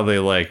that's how they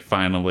like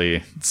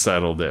finally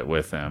settled it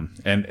with him.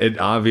 And it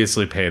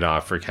obviously paid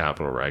off for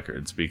Capitol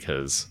Records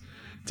because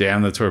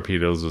Damn the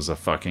Torpedoes was a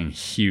fucking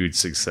huge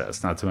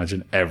success, not to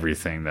mention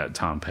everything that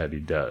Tom Petty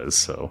does.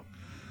 So,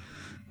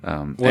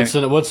 what's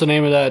the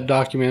name of that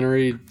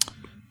documentary?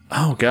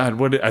 Oh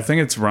God, I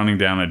think it's Running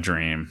Down a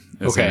Dream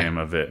is the name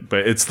of it,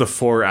 but it's the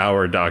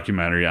 4-hour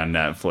documentary on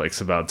Netflix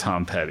about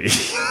Tom Petty.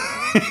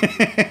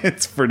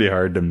 It's pretty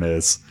hard to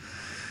miss.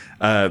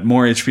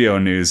 More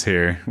HBO news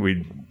here.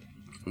 We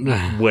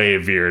way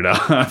veered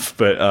off,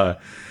 but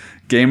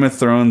Game of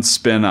Thrones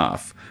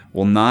spinoff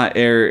will not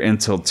air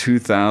until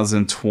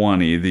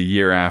 2020, the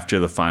year after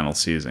the final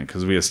season,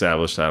 because we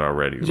established that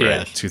already, right?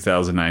 Yes.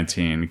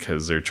 2019,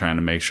 because they're trying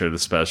to make sure the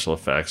special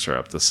effects are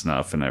up to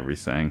snuff and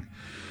everything.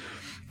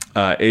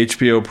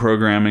 HBO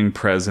programming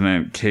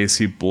president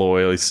Casey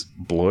Bloys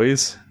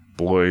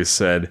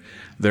said,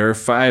 there are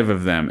 5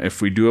 of them.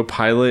 If we do a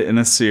pilot in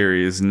a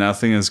series,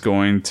 nothing is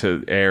going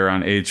to air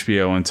on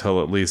HBO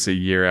until at least a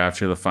year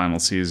after the final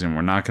season.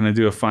 We're not going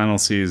to do a final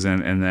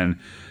season and then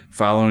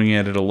following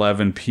it at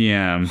 11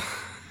 p.m.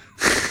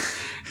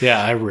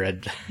 Yeah, I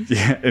read.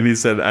 Yeah, and he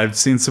said, I've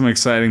seen some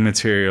exciting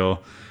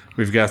material.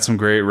 We've got some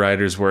great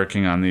writers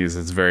working on these.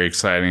 It's very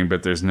exciting,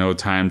 but there's no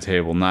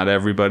timetable. Not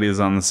everybody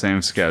is on the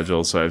same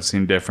schedule, so I've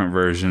seen different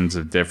versions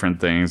of different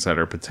things that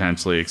are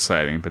potentially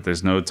exciting, but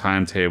there's no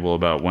timetable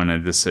about when a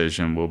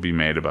decision will be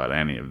made about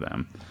any of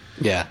them.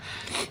 Yeah.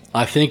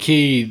 I think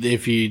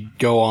if you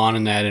go on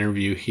in that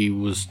interview, he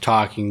was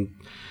talking,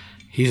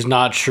 he's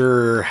not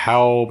sure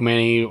how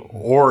many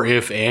or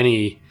if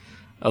any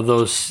of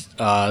those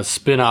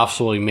spin-offs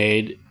will be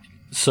made.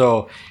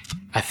 So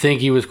I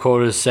think he was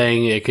quoted as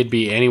saying it could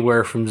be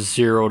anywhere from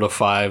 0 to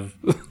 5.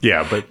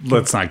 Yeah, but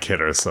let's not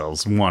kid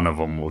ourselves. One of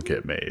them will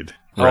get made.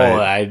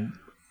 Right?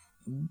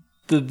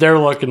 They're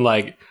looking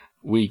like,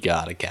 we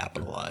got to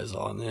capitalize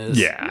on this.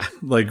 Yeah.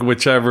 Like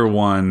whichever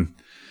one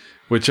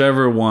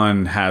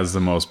has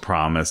the most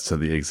promise to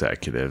the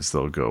executives,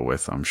 they'll go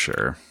with, I'm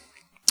sure.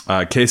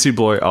 Casey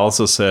Bloy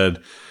also said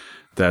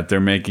that they're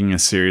making a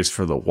series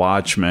for The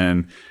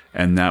Watchmen,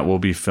 and that will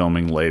be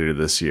filming later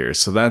this year.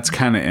 So that's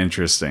kind of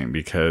interesting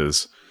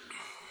because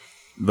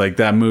like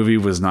that movie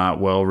was not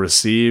well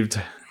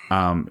received,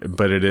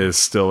 but it is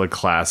still a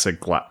classic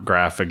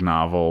graphic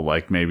novel,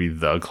 like maybe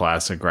the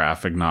classic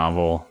graphic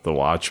novel, The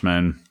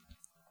Watchmen.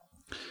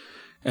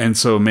 And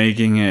so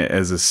making it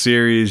as a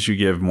series, you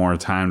give more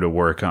time to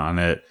work on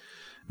it.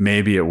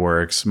 Maybe it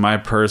works. My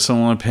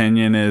personal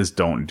opinion is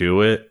don't do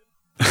it.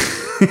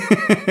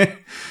 It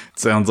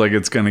sounds like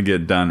it's going to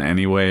get done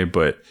anyway,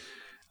 but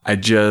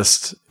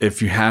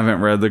if you haven't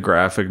read the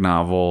graphic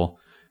novel,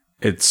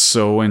 it's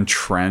so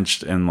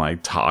entrenched in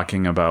like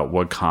talking about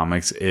what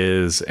comics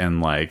is and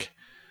like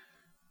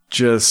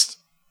just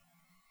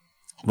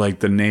like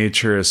the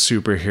nature of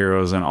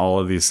superheroes and all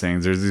of these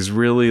things. There's these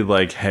really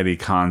like heady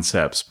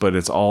concepts, but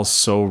it's all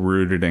so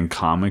rooted in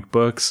comic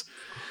books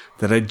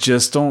that I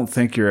just don't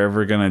think you're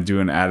ever going to do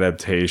an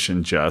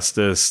adaptation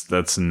justice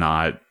that's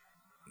not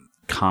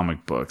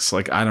comic books.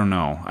 Like, I don't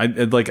know.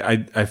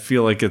 I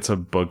feel like it's a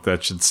book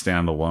that should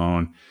stand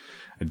alone.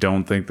 I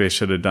don't think they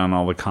should have done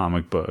all the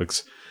comic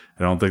books.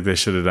 I don't think they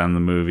should have done the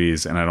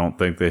movies, and I don't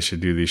think they should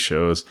do these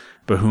shows.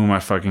 But who am I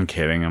fucking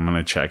kidding? I'm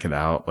gonna check it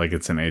out. Like,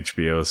 it's an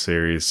HBO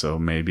series, so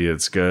maybe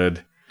it's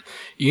good.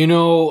 You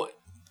know,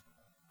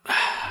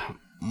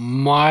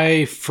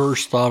 my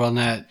first thought on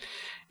that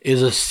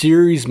is a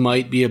series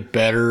might be a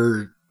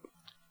better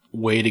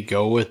way to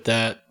go with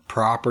that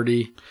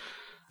property.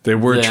 They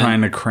were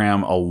trying to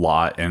cram a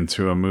lot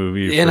into a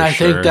movie, and I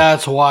think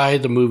that's why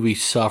the movie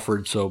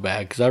suffered so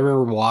bad. Because I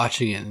remember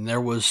watching it, and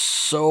there was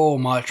so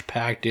much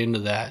packed into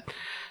that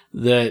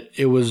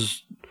it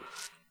was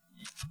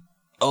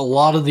a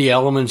lot of the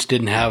elements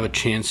didn't have a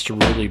chance to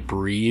really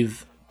breathe,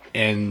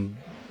 and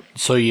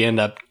so you end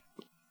up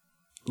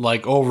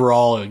like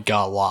overall it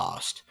got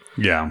lost.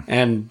 Yeah,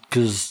 and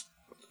because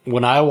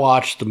when I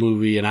watched the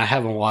movie, and I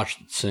haven't watched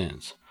it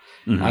since.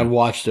 Mm-hmm. I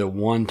watched it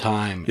one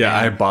time. Yeah,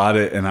 I bought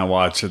it and I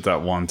watched it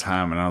that one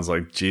time and I was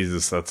like,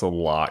 Jesus, that's a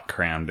lot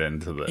crammed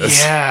into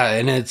this. Yeah,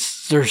 and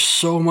there's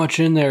so much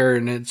in there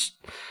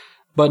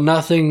but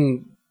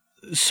nothing.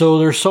 So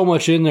there's so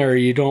much in there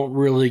you don't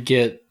really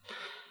get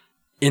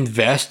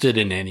invested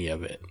in any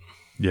of it.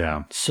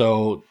 Yeah.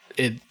 So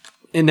it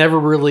never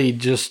really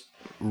just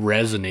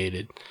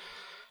resonated.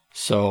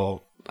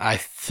 So I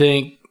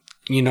think,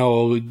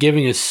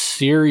 giving a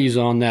series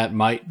on that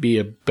might be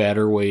a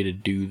better way to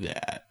do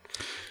that.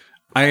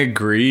 I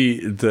agree.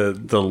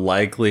 The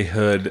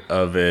likelihood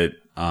of it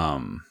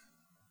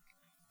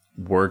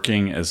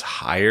working is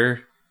higher.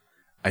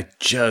 I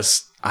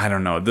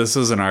don't know. This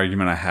is an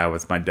argument I have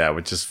with my dad,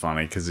 which is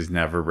funny because he's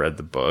never read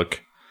the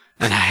book.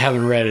 And I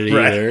haven't read it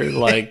either. Right.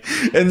 Like,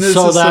 and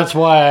so that's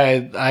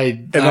why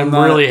I'm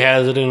really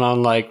hesitant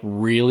on like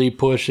really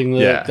pushing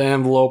the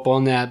envelope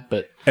on that.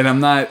 But I'm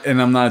not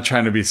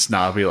trying to be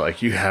snobby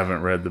like you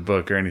haven't read the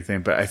book or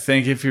anything. But I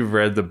think if you've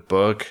read the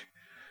book,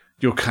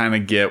 you'll kind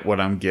of get what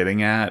I'm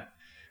getting at,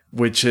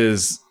 which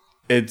is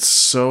it's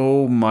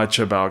so much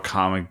about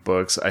comic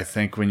books. I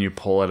think when you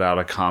pull it out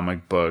of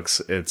comic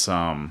books, it's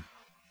a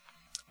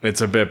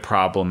bit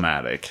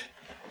problematic.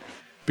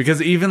 Because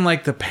even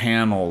like the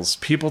panels,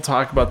 people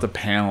talk about the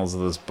panels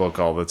of this book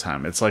all the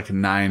time. It's like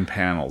 9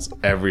 panels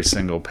every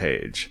single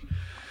page.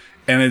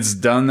 And it's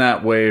done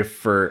that way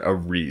for a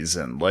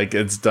reason. Like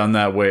it's done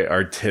that way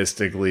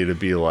artistically to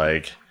be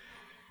like,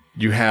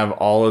 you have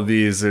all of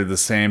these, they're the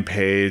same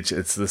page.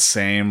 It's the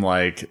same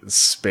like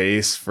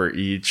space for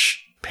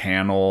each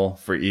panel,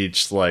 for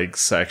each like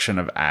section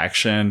of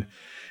action.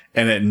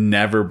 And it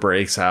never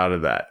breaks out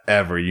of that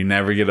ever. You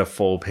never get a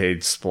full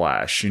page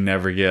splash. You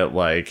never get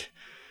like,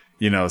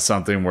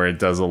 something where it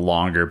does a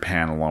longer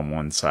panel on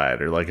one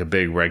side or like a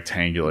big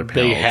rectangular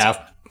panel. Big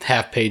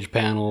half page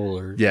panel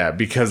or yeah,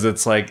 because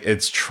it's like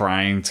it's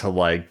trying to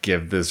like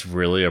give this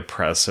really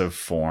oppressive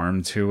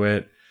form to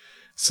it.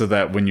 So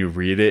that when you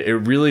read it, it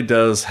really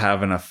does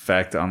have an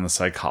effect on the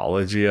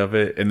psychology of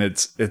it. And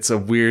it's a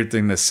weird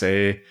thing to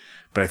say,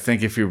 but I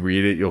think if you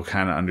read it, you'll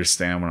kind of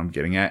understand what I'm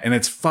getting at. And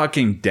it's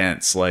fucking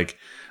dense. Like,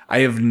 I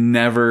have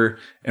never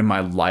in my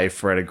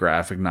life read a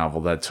graphic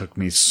novel that took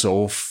me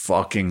so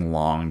fucking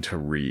long to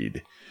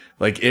read.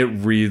 Like, it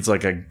reads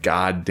like a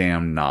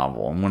goddamn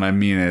novel. And what I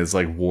mean is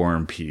like War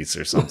and Peace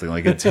or something.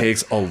 Like, it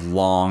takes a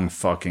long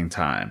fucking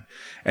time.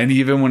 And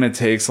even when it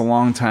takes a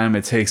long time,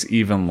 it takes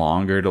even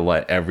longer to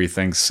let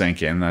everything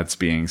sink in that's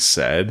being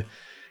said.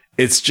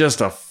 It's just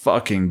a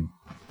fucking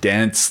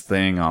dense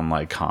thing on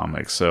like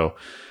comics. So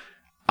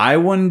I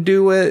wouldn't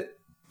do it,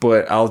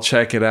 but I'll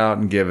check it out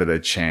and give it a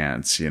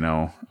chance, you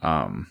know,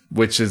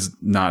 which is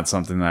not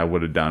something that I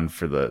would have done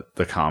for the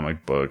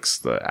comic books,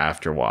 the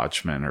after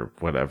Watchmen or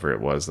whatever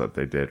it was that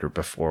they did, or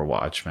before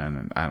Watchmen,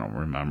 and I don't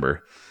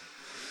remember.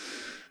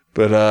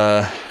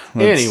 But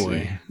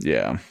anyway,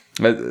 yeah,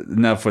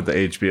 enough with the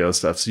HBO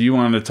stuff. So you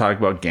wanted to talk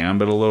about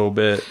Gambit a little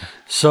bit?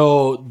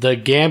 So the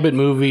Gambit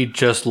movie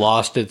just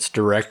lost its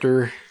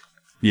director.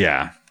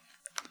 Yeah.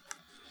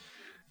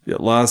 It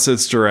lost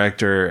its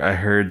director. I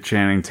heard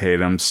Channing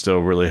Tatum's still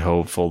really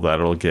hopeful that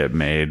it'll get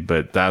made,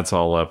 but that's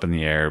all up in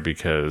the air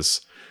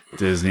because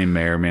Disney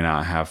may or may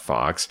not have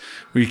Fox.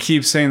 We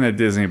keep saying that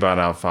Disney bought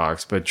out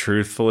Fox, but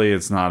truthfully,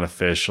 it's not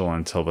official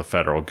until the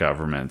federal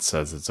government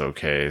says it's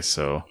okay.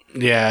 So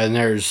yeah, and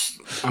there's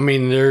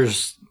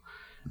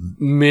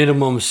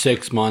minimum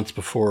 6 months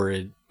before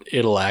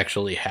it'll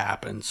actually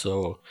happen.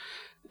 So,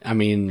 I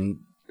mean,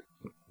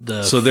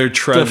 they're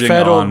trudging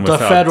on without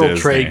the Federal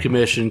Disney. Trade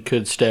Commission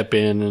could step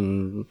in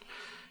and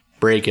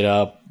break it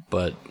up,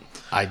 but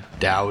I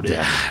doubt it.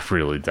 Yeah, I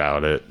really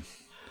doubt it.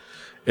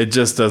 It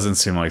just doesn't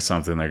seem like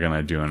something they're going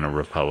to do in a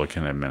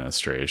Republican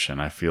administration.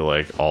 I feel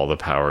like all the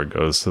power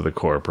goes to the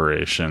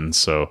corporation.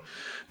 So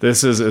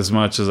this is, as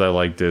much as I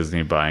like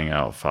Disney buying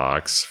out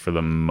Fox, for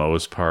the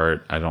most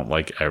part, I don't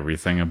like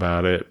everything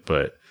about it,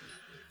 but...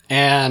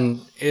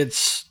 And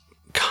it's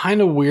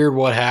kind of weird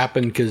what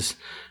happened because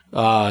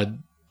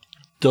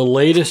the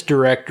latest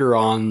director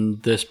on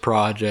this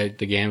project,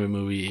 the Gambit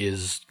movie,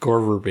 is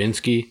Gore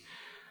Verbinski,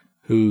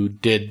 who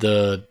did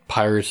the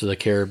Pirates of the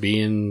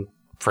Caribbean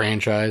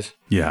franchise.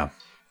 Yeah.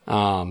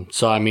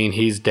 So, I mean,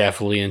 he's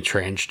definitely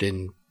entrenched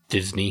in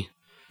Disney.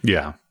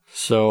 Yeah.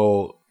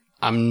 So,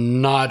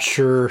 I'm not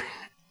sure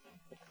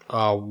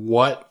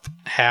what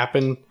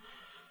happened.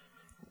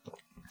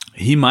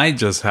 He might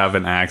just have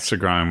an axe to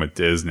grind with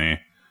Disney.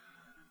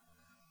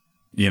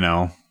 You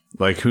know?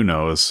 Like, who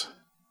knows?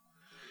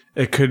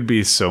 It could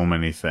be so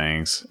many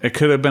things. It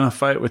could have been a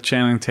fight with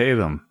Channing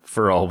Tatum,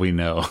 for all we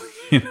know.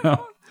 You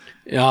know?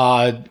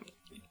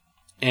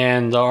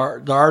 And the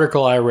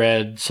article I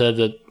read said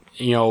that,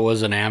 you know, it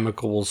was an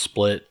amicable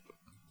split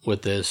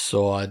with this.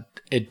 So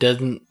it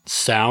doesn't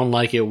sound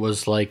like it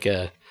was like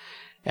a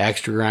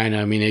extra grind.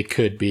 I mean, it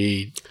could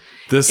be.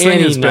 This thing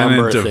has been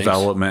in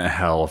development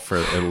hell for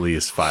at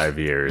least 5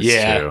 years,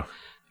 too.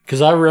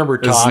 Because I remember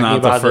talking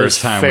about this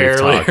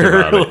fairly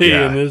early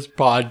in this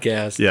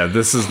podcast. Yeah,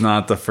 this is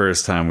not the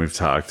first time we've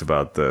talked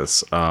about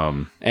this.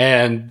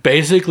 And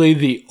basically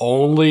the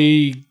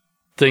only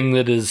thing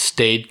that has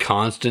stayed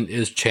constant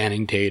is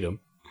Channing Tatum.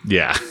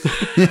 Yeah.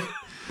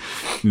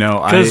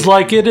 No, because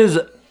like it is,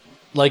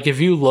 like if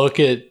you look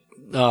at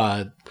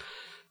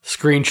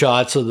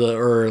screenshots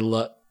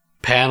of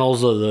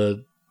panels of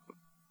the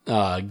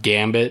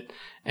Gambit,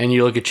 and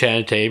you look at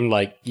Channing Tatum,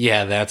 like,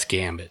 yeah, that's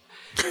Gambit.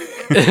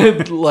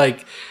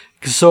 Like,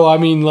 so I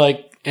mean,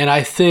 like, and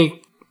I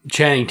think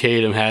Channing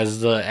Tatum has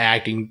the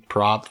acting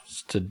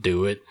props to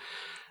do it,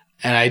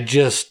 and I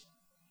just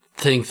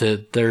think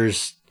that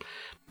there's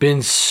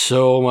been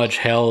so much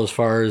hell as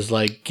far as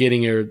like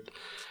getting her.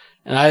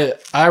 And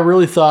I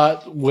really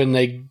thought when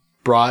they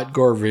brought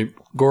Gore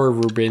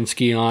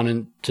Verbinski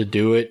on to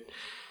do it,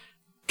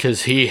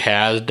 because he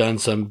has done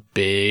some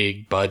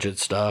big budget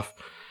stuff.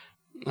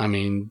 I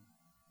mean,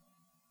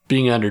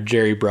 being under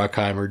Jerry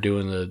Bruckheimer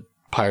doing the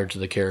Pirates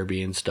of the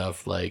Caribbean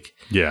stuff, like,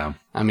 yeah,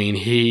 I mean,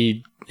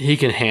 he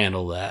can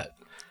handle that.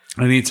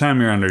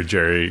 Anytime you're under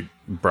Jerry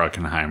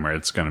Bruckheimer,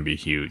 it's going to be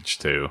huge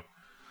too.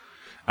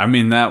 I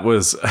mean, that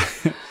was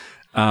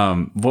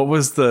what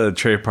was the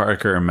Trey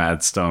Parker and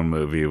Matt Stone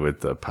movie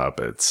with the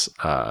puppets?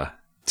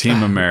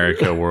 Team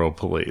America World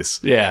Police.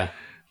 Yeah.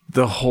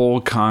 The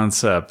whole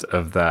concept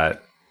of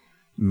that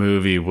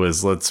movie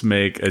was, let's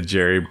make a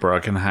Jerry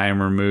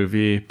Bruckheimer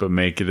movie, but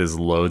make it as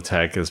low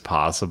tech as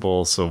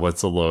possible. So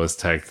what's the lowest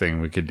tech thing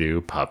we could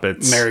do?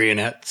 Puppets.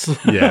 Marionettes.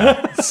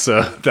 Yeah.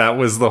 So that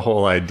was the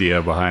whole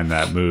idea behind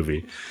that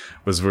movie,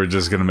 was we're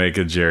just going to make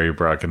a Jerry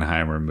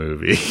Bruckheimer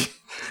movie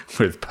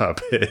with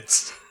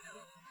puppets.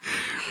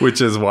 Which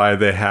is why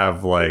they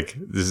have, like,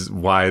 this is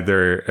why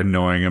they're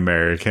annoying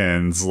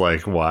Americans,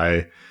 like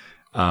why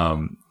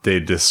they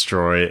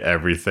destroy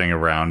everything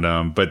around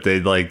them, but they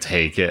like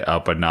take it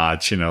up a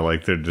notch, you know,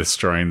 like they're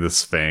destroying the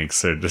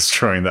Sphinx, they're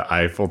destroying the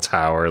Eiffel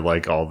Tower,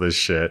 like all this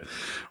shit,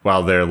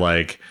 while they're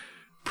like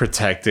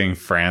protecting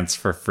France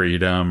for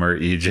freedom or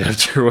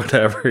Egypt or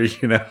whatever,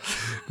 you know,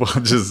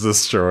 while just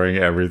destroying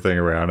everything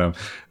around them.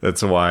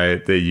 That's why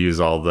they use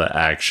all the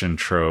action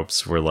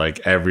tropes where like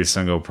every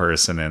single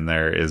person in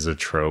there is a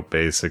trope,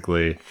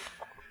 basically.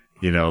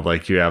 You know,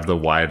 like you have the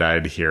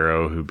wide-eyed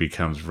hero who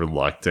becomes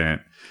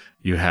reluctant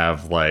you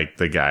have like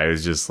the guy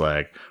who's just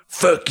like,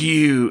 fuck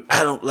you,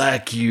 I don't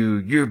like you,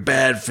 you're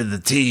bad for the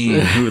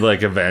team, who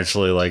like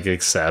eventually like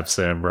accepts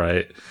him,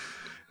 right?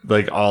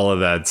 Like all of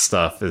that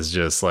stuff is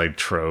just like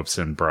tropes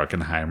in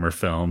Bruckheimer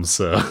films.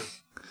 So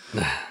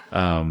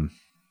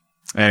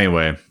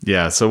anyway,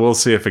 yeah, so we'll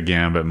see if a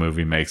Gambit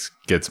movie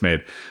gets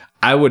made.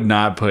 I would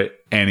not put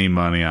any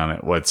money on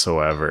it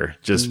whatsoever,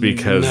 just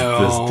because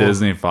this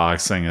Disney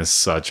Fox thing is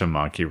such a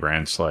monkey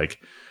wrench. Like,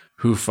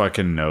 who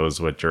fucking knows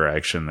what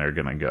direction they're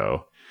gonna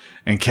go?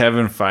 And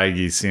Kevin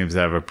Feige seems to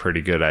have a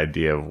pretty good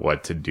idea of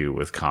what to do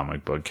with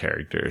comic book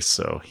characters.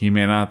 So he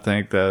may not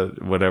think that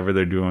whatever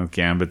they're doing with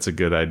Gambit's a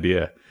good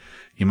idea.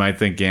 He might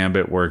think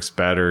Gambit works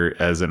better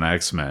as an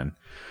X-Men,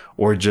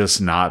 or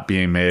just not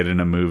being made in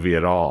a movie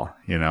at all,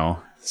 you know?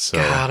 So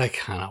God, I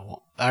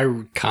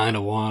kind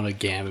of want a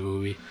Gambit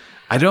movie.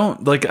 I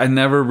don't like. I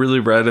never really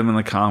read him in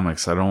the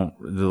comics. I don't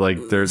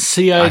like. There's.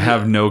 I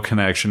have no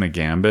connection to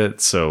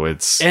Gambit, so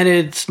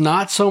it's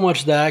not so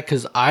much that,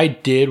 because I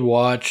did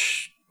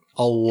watch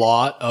a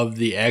lot of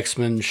the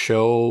X-Men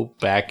show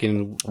back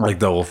in like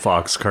the old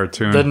Fox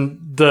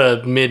cartoon,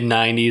 the mid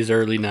 '90s,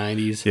 early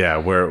 '90s. Yeah,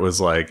 where it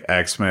was like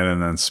X-Men and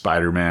then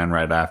Spider-Man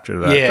right after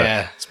that.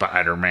 Yeah,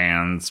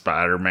 Spider-Man,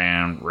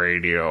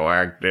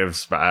 radioactive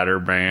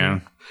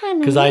Spider-Man.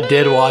 Because I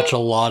did watch a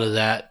lot of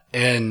that,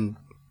 and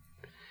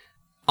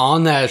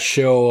on that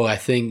show, I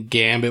think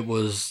Gambit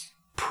was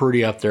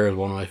pretty up there as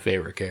one of my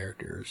favorite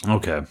characters.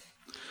 Okay.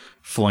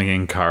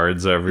 Flinging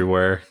cards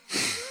everywhere.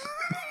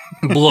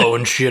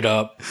 Blowing shit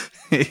up.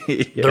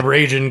 Yeah. The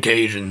Raging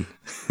Cajun.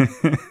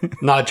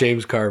 Not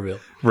James Carville.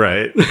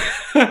 Right.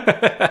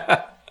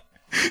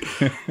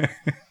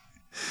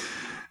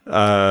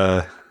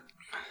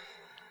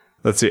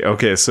 Let's see.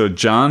 Okay, so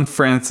John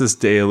Francis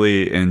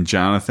Daly and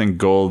Jonathan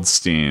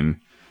Goldstein,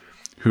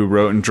 who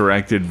wrote and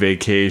directed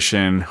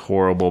Vacation,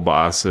 Horrible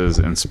Bosses,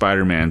 and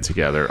Spider-Man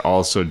together,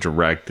 also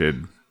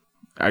directed...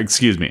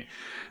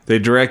 They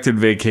directed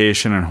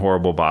Vacation and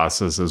Horrible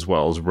Bosses as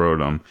well as wrote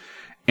them,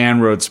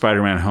 and wrote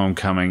Spider-Man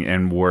Homecoming,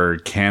 and were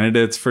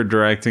candidates for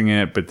directing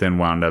it, but then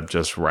wound up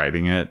just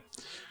writing it.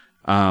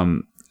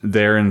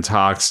 They're in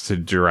talks to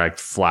direct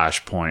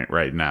Flashpoint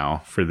right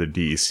now for the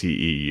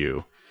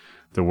DCEU.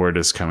 The word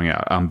is coming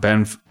out.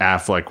 Ben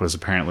Affleck was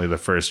apparently the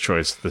first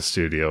choice of the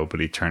studio, but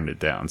he turned it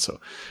down. So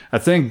I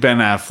think Ben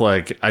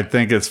Affleck, I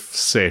think it's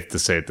safe to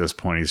say at this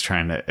point, he's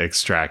trying to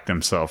extract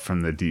himself from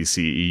the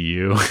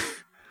DCEU.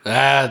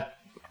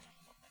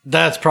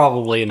 That's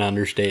probably an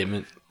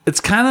understatement. It's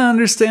kind of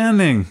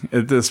understanding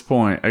at this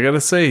point. I got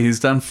to say, he's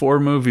done 4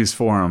 movies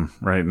for him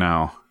right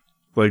now.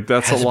 Like,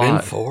 that's a lot. Has it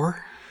been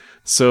 4?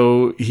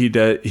 So he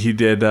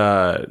did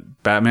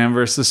Batman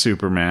versus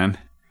Superman.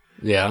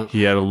 Yeah.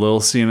 He had a little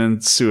scene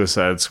in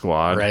Suicide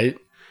Squad. Right.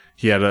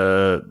 He had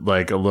a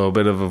little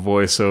bit of a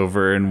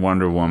voiceover in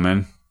Wonder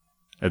Woman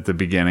at the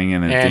beginning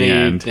and at the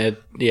end.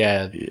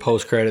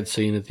 Post-credit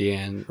scene at the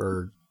end,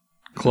 or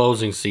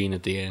closing scene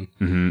at the end.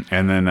 Mm-hmm.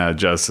 And then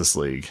Justice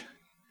League.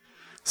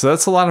 So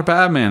that's a lot of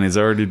Batman he's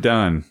already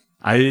done.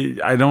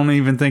 I don't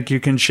even think you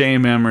can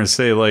shame him or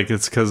say like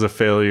it's because of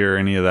failure or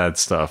any of that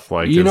stuff.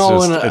 Like,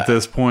 at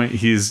this point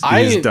he's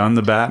done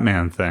the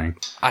Batman thing.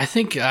 I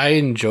think I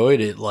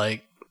enjoyed it.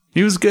 Like,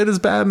 he was good as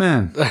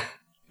Batman.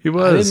 He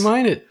was. I didn't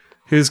mind it.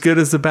 He was good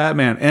as the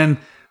Batman. And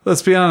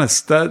let's be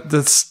honest,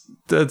 that's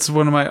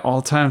one of my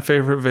all-time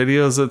favorite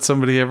videos that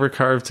somebody ever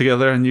carved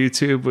together on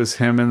YouTube, was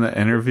him in the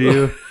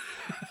interview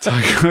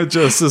talking about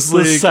Justice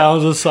League. The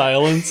sounds of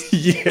silence.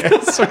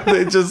 Yes, where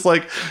they just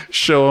like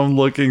show him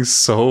looking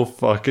so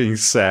fucking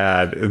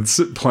sad and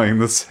playing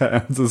the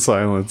sounds of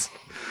silence.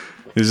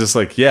 He's just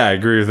like, yeah, I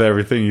agree with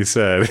everything you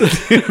said.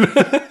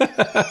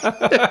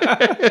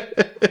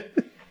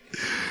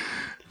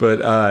 But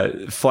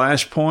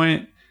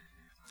Flashpoint,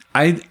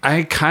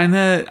 I kind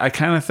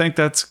of think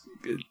that's,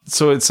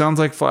 so it sounds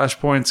like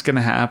Flashpoint's going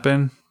to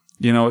happen.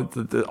 You know,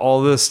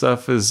 all this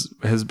stuff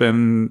has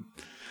been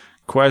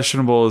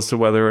questionable as to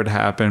whether it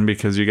happened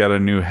because you got a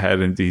new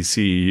head in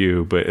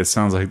DCEU, but it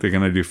sounds like they're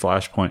going to do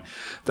Flashpoint.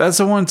 That's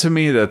the one to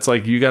me that's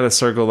like, you got to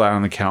circle that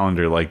on the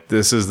calendar. Like,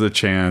 this is the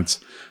chance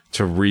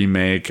to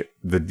remake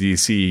the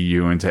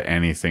DCEU into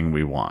anything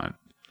we want.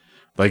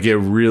 Like, it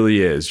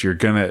really is. You're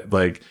going to,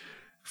 like,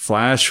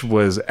 Flash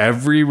was,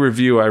 every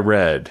review I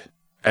read,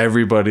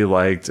 everybody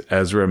liked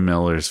Ezra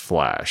Miller's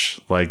Flash.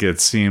 Like,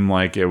 it seemed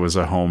like it was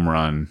a home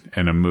run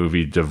in a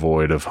movie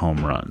devoid of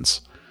home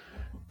runs.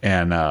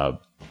 And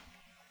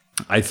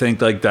I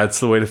think like that's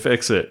the way to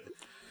fix it.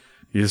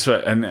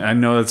 And I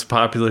know it's a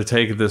popular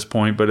take at this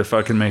point, but it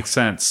fucking makes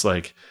sense.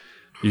 Like,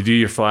 you do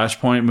your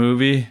Flashpoint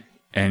movie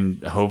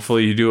and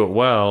hopefully you do it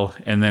well,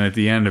 and then at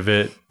the end of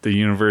it, the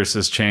universe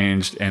has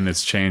changed and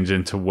it's changed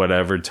into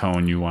whatever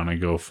tone you want to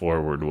go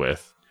forward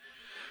with.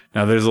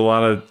 Now, there's a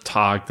lot of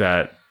talk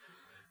that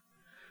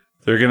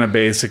they're going to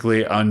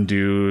basically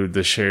undo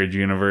the shared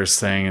universe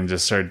thing and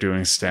just start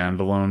doing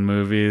standalone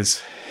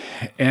movies.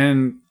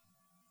 And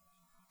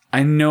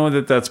I know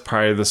that that's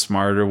probably the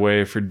smarter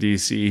way for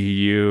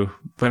DCEU,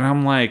 but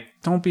I'm like,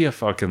 don't be a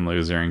fucking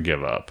loser and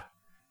give up.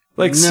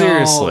 Like,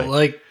 seriously.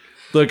 Like,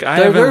 Look,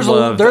 there's a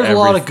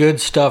lot of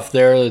good stuff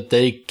there that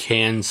they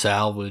can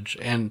salvage,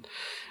 and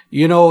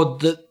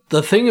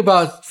the thing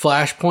about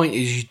Flashpoint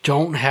is you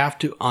don't have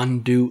to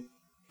undo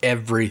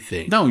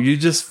everything. No, you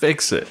just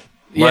fix it.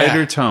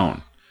 Lighter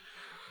tone,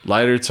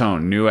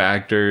 new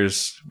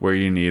actors where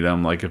you need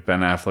them. Like if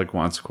Ben Affleck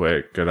wants to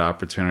quit, good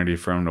opportunity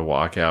for him to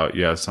walk out.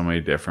 You have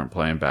somebody different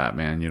playing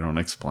Batman. You don't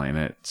explain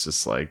it. It's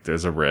just like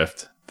there's a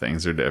rift.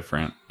 Things are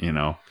different,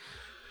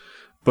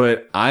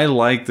 But I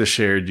like the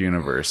shared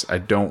universe. I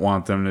don't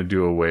want them to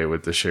do away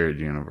with the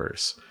shared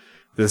universe.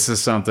 This is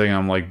something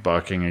I'm like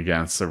bucking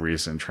against the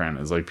recent trend.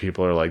 Is like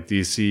people are like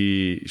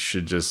DC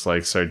should just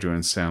like start doing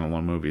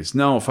standalone movies.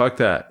 No, fuck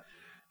that.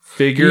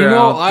 Figure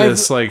out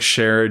this like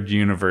shared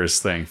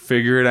universe thing.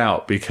 Figure it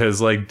out because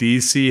like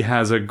DC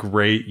has a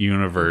great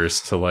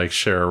universe to like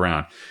share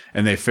around,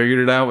 and they figured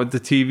it out with the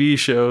TV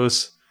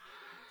shows.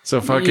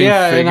 So fucking figure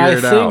it out. And I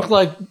think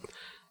like.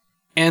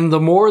 And the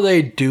more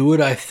they do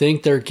it, I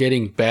think they're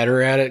getting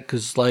better at it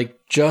because, like,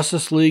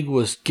 Justice League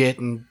was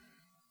getting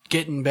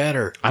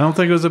better. I don't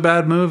think it was a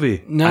bad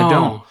movie.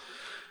 No.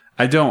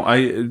 I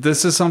don't.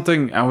 This is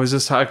something, I was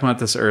just talking about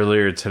this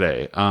earlier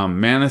today.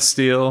 Man of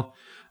Steel,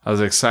 I was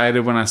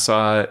excited when I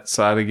saw it.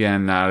 Saw it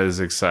again, not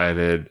as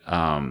excited.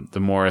 The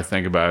more I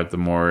think about it, the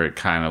more it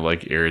kind of,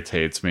 like,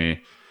 irritates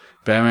me.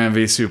 Batman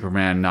v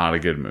Superman, not a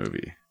good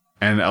movie.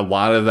 And a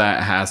lot of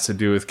that has to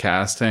do with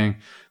casting.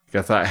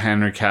 I thought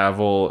Henry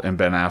Cavill and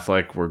Ben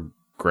Affleck were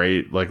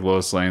great. Like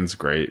Lois Lane's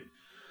great.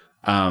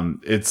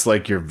 It's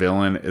like your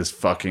villain is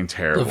fucking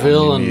terrible. The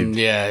villain,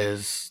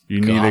 is.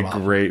 You need a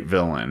great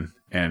villain,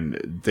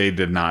 and they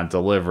did not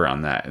deliver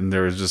on that. And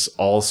there was just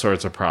all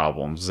sorts of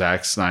problems.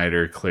 Zack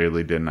Snyder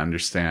clearly didn't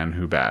understand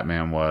who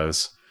Batman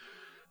was.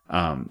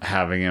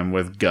 Having him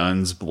with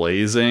guns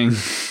blazing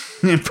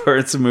in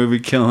parts of the movie,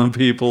 killing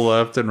people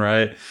left and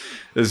right.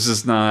 It's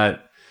just not.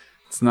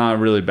 It's not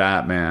really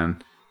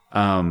Batman.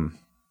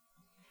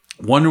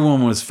 Wonder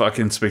Woman was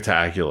fucking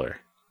spectacular.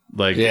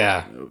 Like,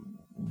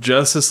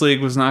 Justice League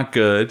was not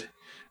good,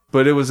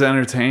 but it was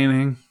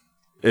entertaining.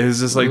 It was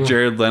just like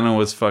Jared Leto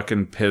was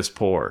fucking piss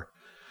poor.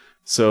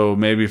 So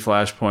maybe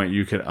Flashpoint,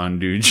 you could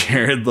undo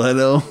Jared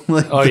Leto.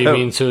 You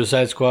mean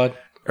Suicide Squad?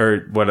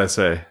 Or what'd I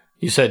say?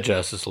 You said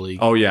Justice League.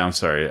 Oh, yeah, I'm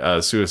sorry.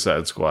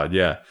 Suicide Squad,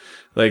 yeah.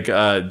 Like,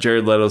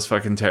 Jared Leto's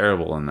fucking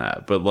terrible in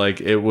that. But,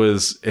 like, it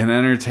was an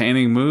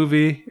entertaining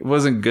movie. It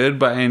wasn't good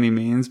by any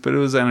means, but it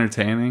was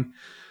entertaining.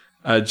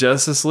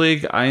 Justice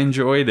League, I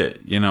enjoyed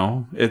it.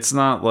 It's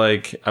not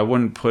like I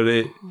wouldn't put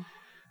it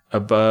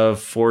above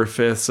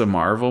 4/5 of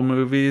Marvel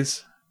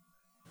movies,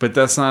 but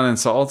that's not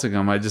insulting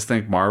them. I just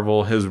think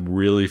Marvel has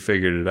really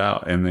figured it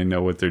out and they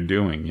know what they're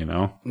doing.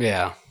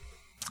 Yeah.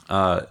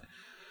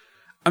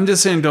 I'm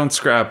just saying, don't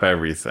scrap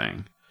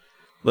everything.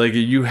 Like,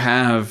 you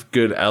have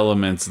good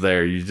elements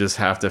there. You just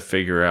have to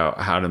figure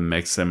out how to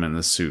mix them in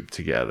the soup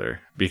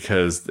together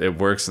because it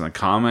works in the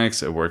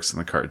comics, it works in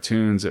the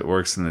cartoons, it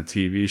works in the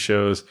TV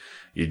shows.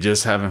 You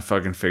just haven't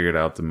fucking figured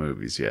out the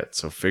movies yet.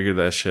 So figure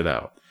that shit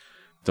out.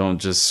 Don't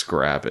just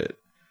scrap it.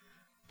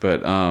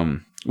 But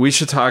we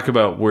should talk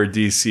about where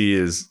DC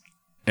is,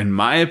 in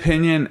my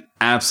opinion,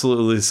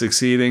 absolutely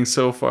succeeding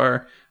so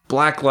far.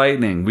 Black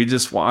Lightning. We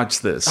just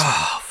watched this.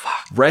 Oh,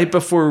 fuck. Right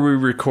before we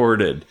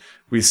recorded.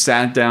 We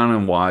sat down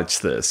and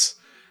watched this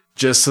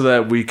just so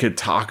that we could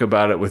talk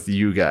about it with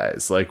you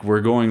guys. Like,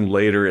 we're going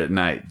later at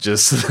night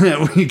just so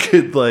that we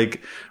could,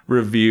 like,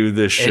 review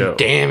this show. And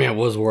damn, it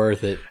was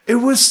worth it. It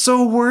was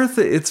so worth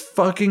it. It's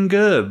fucking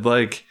good.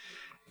 Like,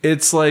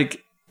 it's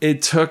like,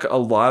 it took a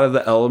lot of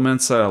the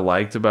elements that I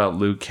liked about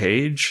Luke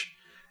Cage.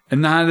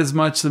 And not as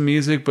much the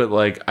music, but,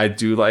 like, I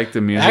do like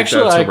the music that's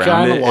around it. Actually, I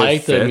kind of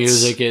like the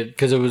music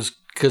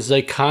because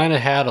they kind of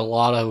had a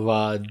lot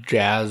of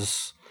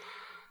jazz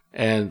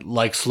and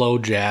like slow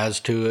jazz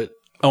to it.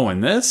 Oh,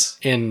 in this?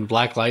 In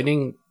Black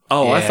Lightning?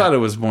 Oh, yeah. I thought it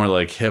was more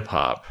like hip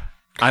hop.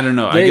 I don't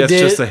know. I guess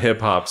just the hip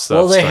hop stuff.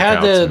 Well, they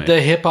had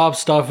the hip hop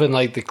stuff in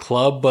like the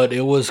club, but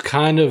it was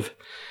kind of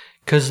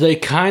because they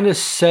kind of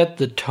set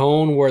the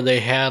tone where they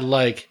had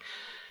like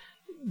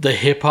the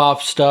hip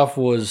hop stuff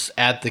was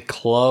at the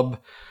club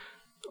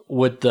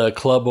with the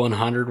Club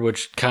 100,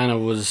 which kind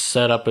of was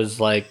set up as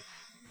like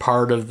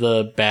part of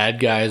the bad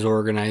guys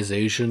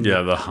organization.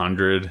 Yeah, the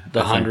 100.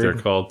 I think they're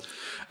called.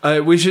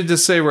 We should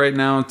just say right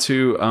now,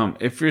 too,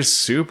 if you're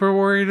super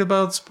worried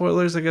about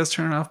spoilers, I guess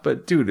turn it off.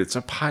 But, dude, it's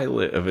a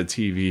pilot of a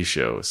TV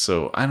show.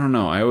 So, I don't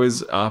know. I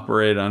always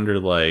operate under,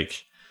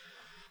 like,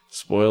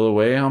 spoil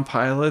away on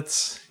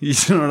pilots. You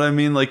know what I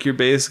mean? Like, you're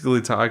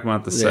basically talking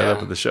about the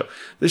setup of the show.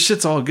 This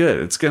shit's all good.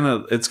 It's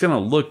gonna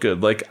look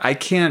good. Like, I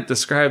can't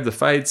describe the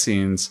fight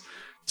scenes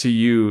to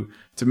you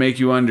to make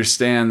you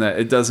understand that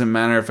it doesn't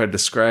matter if I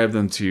describe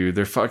them to you.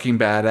 They're fucking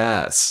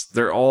badass.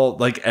 They're all,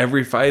 like,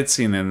 every fight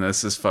scene in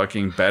this is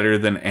fucking better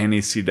than any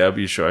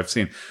CW show I've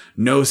seen.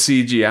 No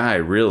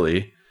CGI,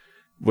 really,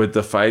 with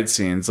the fight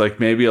scenes. Like,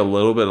 maybe a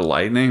little bit of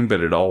lightning, but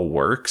it all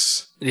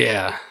works.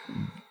 Yeah.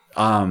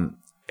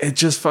 It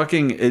just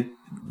fucking,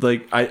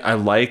 I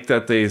like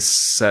that they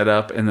set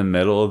up in the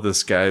middle of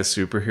this guy's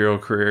superhero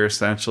career,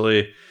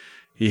 essentially.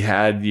 he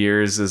had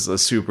years as a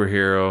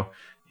superhero.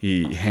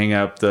 He hang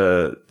up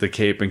the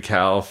cape and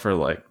cowl for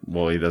like,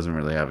 well, he doesn't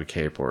really have a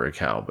cape or a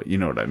cowl, but you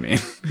know what I mean.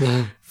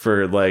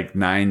 For like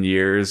 9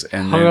 years,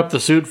 and hung up the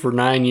suit for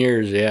 9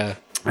 years. Yeah,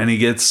 and he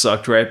gets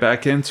sucked right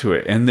back into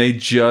it, and they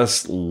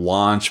just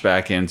launch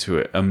back into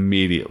it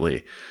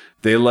immediately.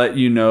 They let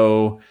you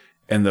know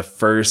in the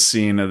first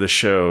scene of the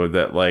show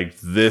that like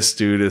this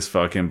dude is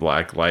fucking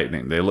Black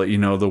Lightning. They let you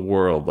know the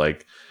world,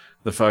 like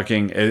the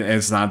fucking,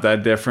 it's not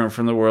that different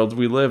from the world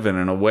we live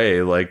in a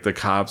way. Like the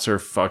cops are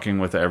fucking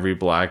with every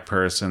black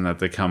person that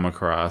they come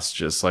across,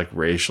 just like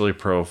racially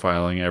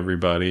profiling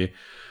everybody.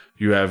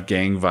 You have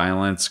gang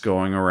violence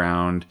going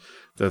around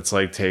that's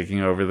like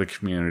taking over the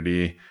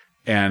community.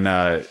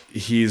 And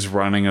he's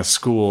running a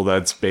school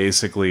that's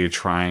basically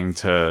trying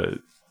to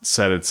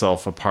set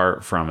itself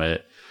apart from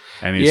it.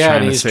 And he's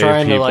trying to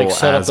save people like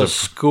set up as a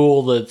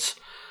school that's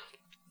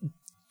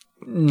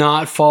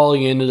not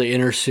falling into the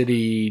inner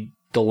city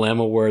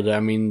dilemma where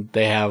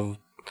they have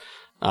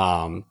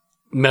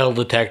metal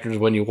detectors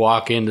when you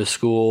walk into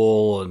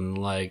school, and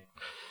like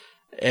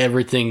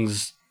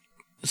everything's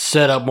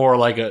set up more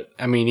like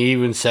he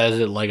even says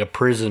it like a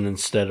prison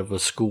instead of a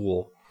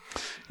school.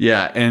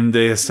 Yeah, and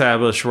they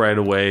establish right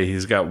away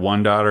he's got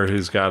one daughter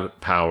who's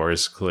got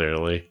powers,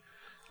 clearly.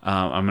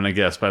 I'm going to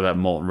guess by that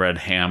molten red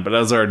hand, but I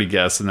was already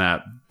guessing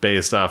that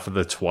based off of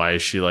the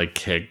twice she like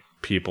kicked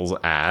people's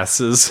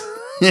asses.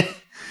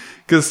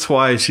 Because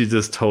twice she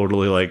just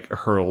totally like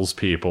hurls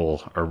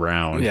people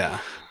around. Yeah.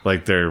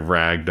 Like they're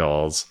rag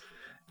dolls.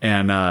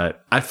 And I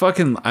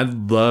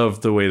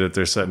love the way that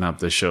they're setting up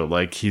this show.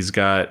 Like he's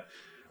got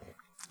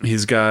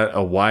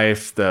a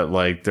wife that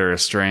like they're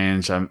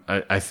estranged.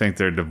 I think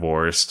they're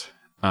divorced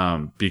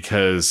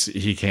because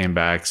he came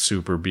back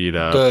super beat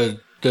up.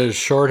 The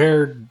short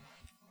haired.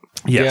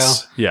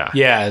 Yes.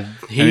 Yeah.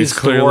 He's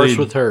divorced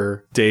with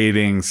her,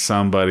 dating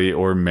somebody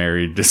or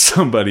married to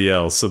somebody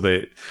else. So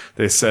they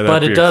set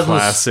up your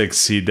classic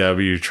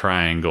CW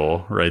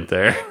triangle right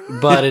there.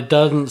 But it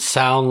doesn't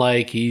sound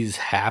like he's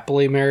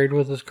happily married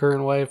with his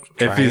current wife.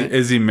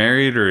 Is he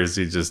married or is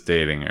he just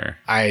dating her?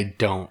 I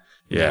don't.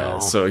 Yeah, know.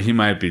 So he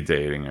might be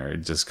dating her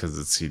just because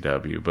it's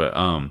CW.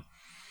 But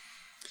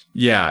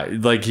yeah,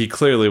 like he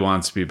clearly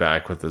wants to be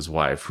back with his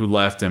wife, who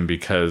left him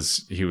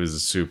because he was a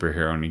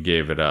superhero and he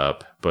gave it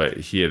up. But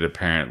he had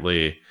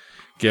apparently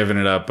given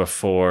it up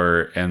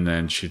before, and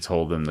then she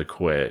told him to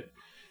quit,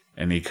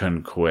 and he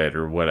couldn't quit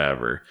or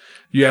whatever.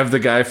 You have the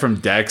guy from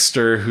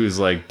Dexter, who's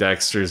like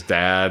Dexter's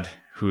dad,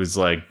 who's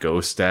like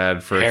Ghost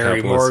Dad for Harry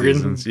a couple Morgan. of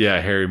seasons.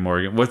 Yeah, Harry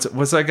Morgan. What's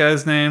that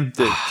guy's name?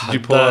 Did you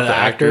pull out the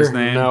actor's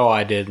name? No,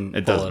 I didn't.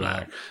 It doesn't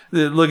matter.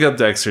 Look up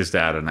Dexter's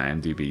dad on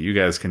IMDb. You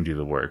guys can do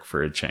the work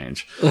for a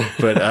change.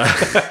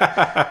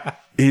 But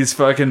he's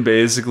fucking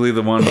basically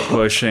the one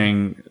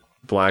pushing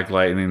Black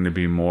Lightning to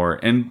be more,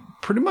 and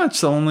pretty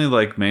much the only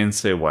like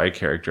mainstay white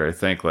character, I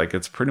think. Like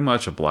it's pretty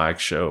much a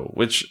black show,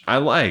 which I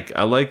like.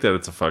 I like that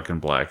it's a fucking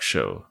black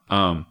show.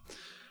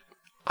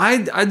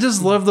 I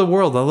just love the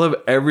world. I love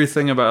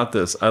everything about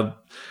this.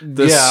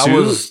 The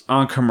suit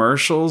on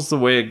commercials, the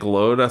way it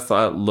glowed, I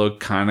thought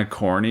looked kind of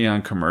corny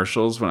on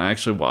commercials. When I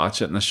actually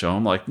watch it in the show,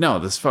 I'm like, no,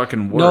 this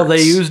fucking works. No,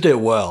 they used it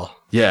well.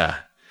 Yeah,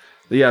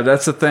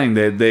 that's the thing.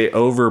 They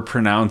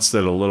overpronounced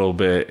it a little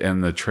bit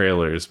in the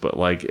trailers, but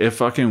like it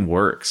fucking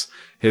works.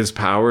 His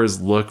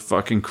powers look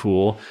fucking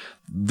cool.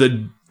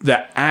 The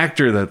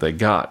actor that they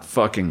got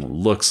fucking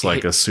looks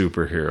like a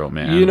superhero,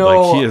 man. You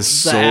know, like he is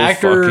so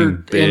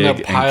fucking big in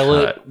the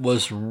pilot and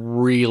was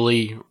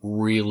really,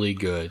 really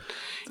good.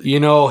 You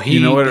know, he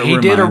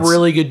did did a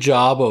really good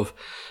job of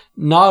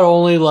not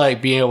only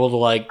like being able to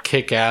like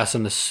kick ass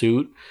in a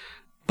suit,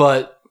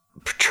 but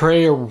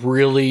portray a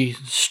really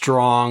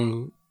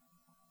strong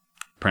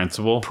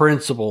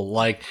principle,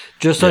 like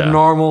just a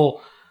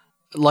normal,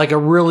 like a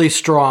really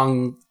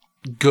strong,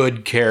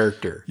 good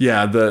character.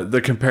 Yeah,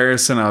 the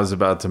comparison I was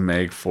about to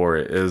make for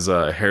it is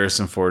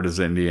Harrison Ford is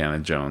Indiana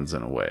Jones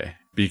in a way,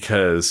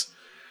 because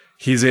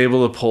he's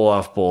able to pull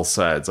off both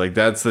sides. Like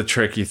that's the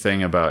tricky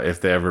thing about if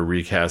they ever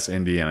recast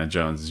Indiana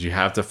Jones, is you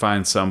have to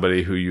find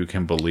somebody who you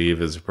can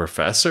believe is a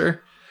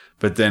professor,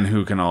 but then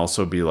who can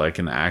also be like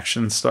an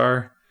action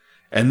star.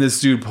 And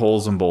this dude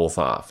pulls them both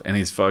off, and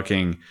he's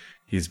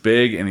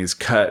big and he's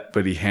cut,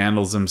 but he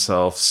handles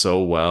himself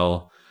so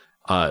well.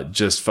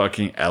 Just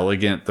fucking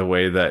elegant the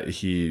way that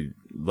he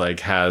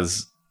like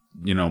has,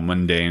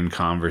 mundane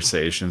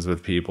conversations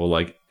with people.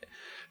 Like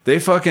they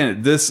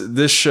fucking this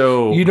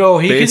show,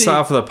 based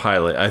off of the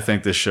pilot, I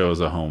think this show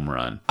is a home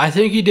run. I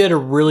think he did a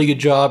really good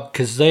job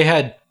because they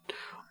had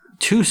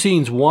two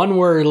scenes. One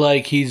where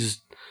like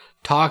he's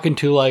talking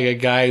to like a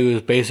guy who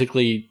is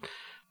basically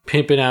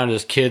pimping out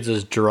his kids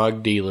as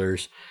drug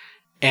dealers,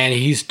 and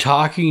he's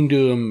talking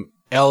to him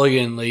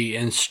elegantly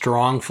and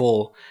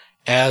strongful.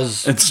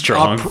 It's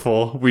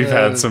strongful. We've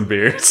had some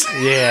beers.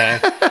 Yeah.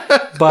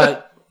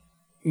 But,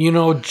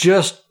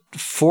 just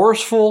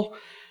forceful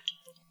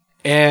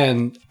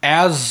and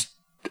as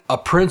a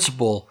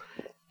principal.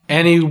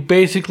 And he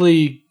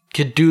basically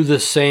could do the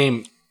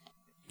same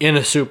in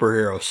a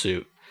superhero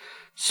suit.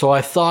 So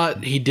I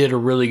thought he did a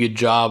really good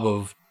job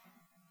of,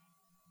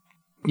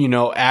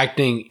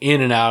 acting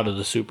in and out of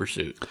the super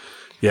suit.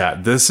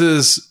 Yeah,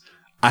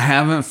 I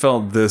haven't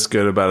felt this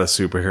good about a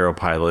superhero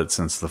pilot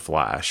since The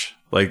Flash.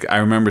 Like, I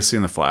remember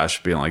seeing The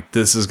Flash being like,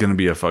 this is going to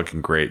be a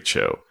fucking great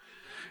show.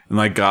 And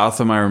like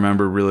Gotham, I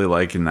remember really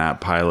liking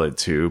that pilot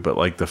too. But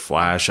like The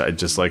Flash, I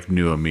just like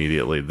knew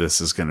immediately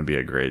this is going to be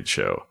a great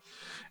show.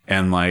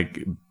 And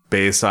like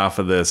based off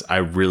of this, I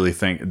really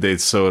think they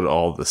sowed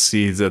all the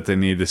seeds that they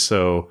need to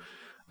sow.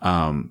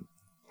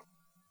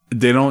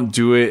 They don't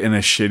do it in a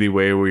shitty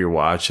way where you're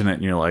watching it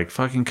and you're like,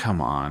 fucking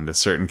come on to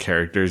certain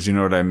characters. You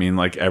know what I mean?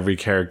 Like every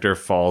character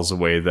falls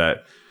away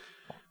that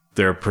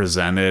they're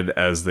presented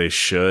as they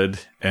should.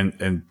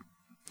 And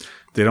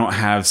they don't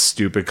have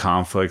stupid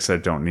conflicts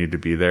that don't need to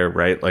be there,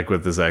 right? Like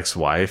with his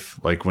ex-wife,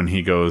 like when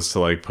he goes to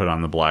like put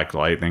on the Black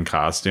Lightning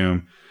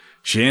costume,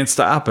 she ain't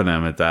stopping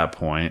him at that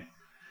point.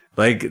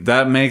 Like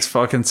that makes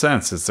fucking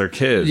sense. It's their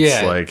kids.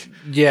 Yeah. Like,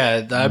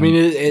 yeah. I mean,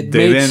 it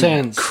they made didn't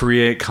sense.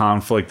 create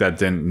conflict that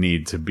didn't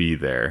need to be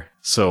there.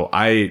 So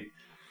I'm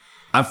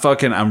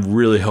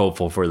really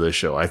hopeful for this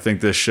show. I think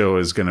this show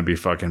is going to be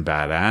fucking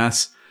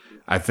badass.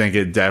 I think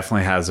it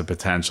definitely has the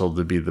potential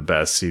to be the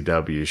best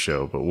CW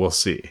show, but we'll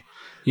see.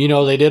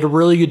 They did a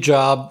really good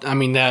job. I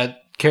mean,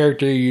 that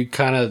character you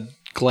kind of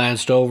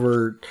glanced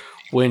over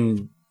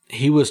when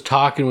he was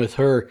talking with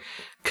her,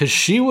 because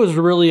she was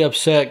really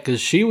upset because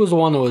she was the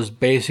one that was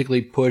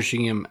basically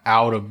pushing him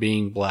out of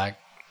being Black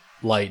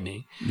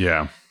Lightning.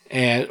 Yeah.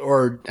 And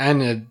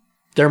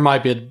there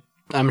might be,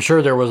 I'm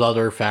sure there was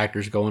other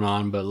factors going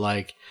on, but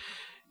like,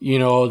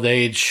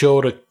 they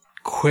showed a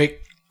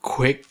quick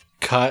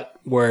cut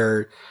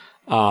where,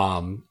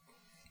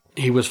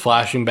 he was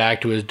flashing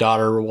back to his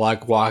daughter,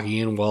 like walking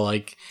in while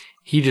like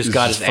he just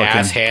got his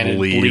ass handed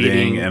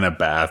bleeding in a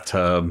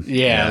bathtub.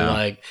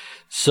 Yeah,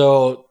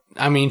 so.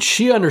 I mean,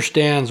 she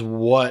understands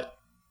what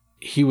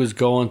he was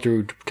going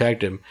through to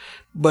protect him,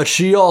 but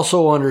she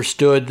also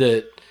understood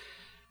that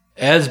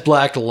as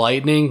Black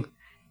Lightning,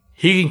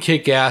 he can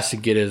kick ass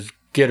and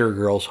get her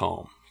girls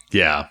home.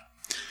 Yeah.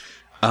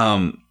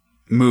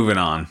 Moving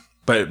on.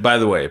 But by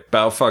the way,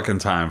 about fucking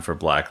time for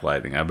Black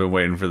Lightning. I've been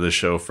waiting for this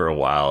show for a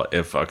while.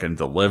 It fucking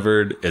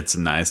delivered. It's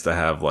nice to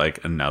have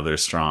like another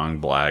strong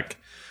black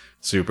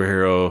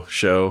superhero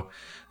show.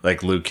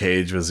 Like Luke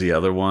Cage was the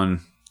other one.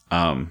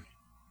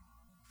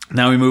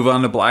 Now we move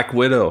on to Black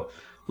Widow.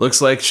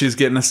 Looks like she's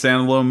getting a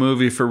standalone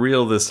movie for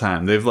real this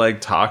time. They've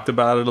like talked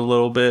about it a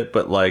little bit,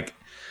 but like,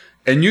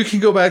 and you can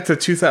go back to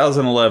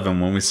 2011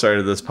 when we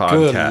started this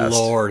podcast. Good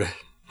Lord.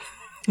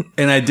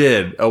 And I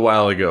did a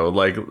while ago.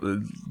 Like,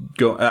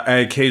 I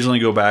occasionally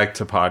go back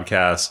to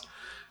podcasts.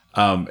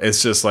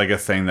 It's just like a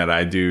thing that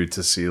I do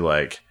to see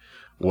like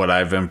what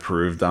I've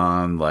improved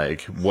on,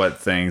 like what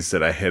things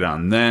did I hit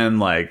on then,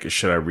 like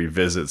should I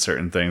revisit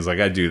certain things. Like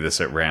I do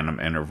this at random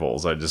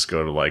intervals. I just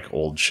go to like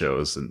old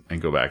shows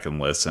and go back and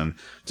listen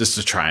just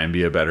to try and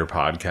be a better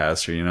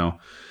podcaster,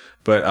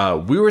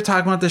 But we were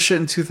talking about this shit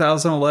in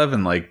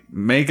 2011. Like,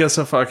 make us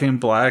a fucking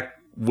Black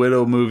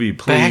Widow movie,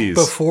 please.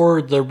 Back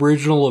before the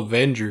original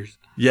Avengers.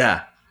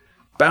 Yeah.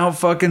 About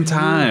fucking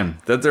time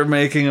that they're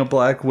making a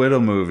Black Widow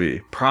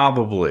movie.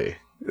 Probably.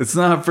 It's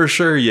not for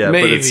sure yet,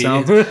 Maybe. but it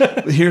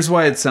sounds. Here's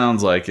why it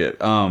sounds like it.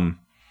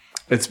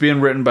 It's being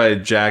written by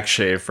Jack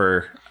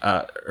Schaefer,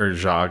 or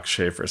Jacques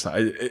Schaefer.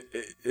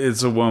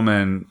 It's a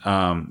woman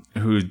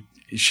who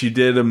she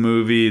did a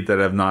movie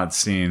that I've not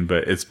seen,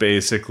 but it's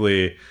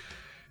basically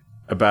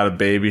about a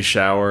baby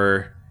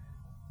shower,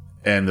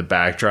 and the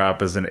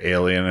backdrop is an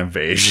alien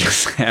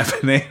invasion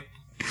happening.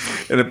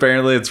 And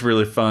apparently, it's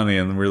really funny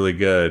and really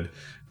good,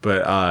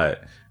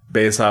 but.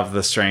 Based off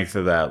the strength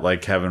of that,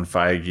 like Kevin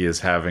Feige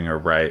is having her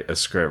write a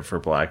script for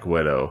Black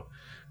Widow,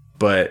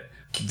 but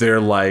they're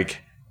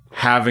like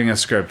having a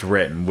script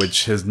written,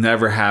 which has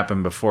never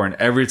happened before. And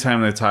every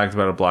time they talked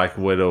about a Black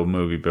Widow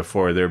movie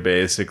before, they're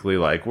basically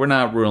like, we're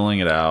not ruling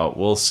it out.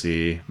 We'll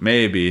see.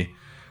 Maybe.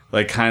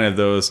 Like kind of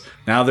those.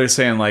 Now they're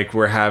saying like,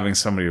 we're having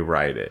somebody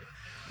write it.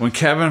 When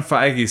Kevin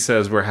Feige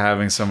says we're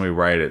having somebody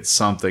write it,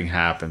 something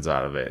happens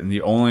out of it. And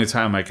the only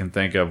time I can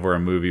think of where a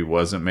movie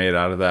wasn't made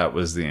out of that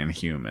was The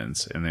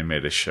Inhumans, and they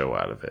made a show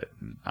out of it.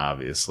 And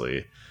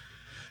obviously,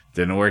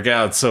 didn't work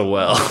out so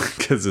well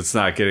because it's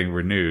not getting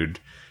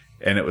renewed,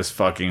 and it was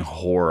fucking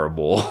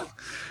horrible.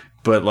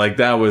 But like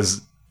that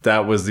was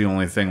the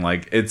only thing.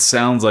 Like it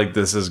sounds like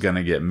this is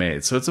gonna get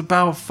made, so it's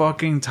about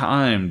fucking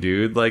time,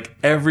 dude. Like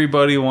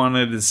everybody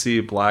wanted to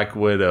see Black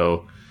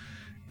Widow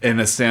in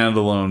a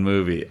standalone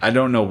movie. I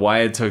don't know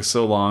why it took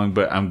so long,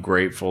 but I'm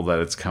grateful that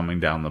it's coming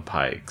down the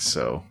pike.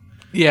 So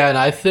yeah, and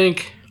I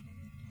think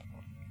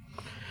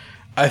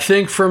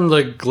from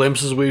the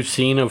glimpses we've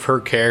seen of her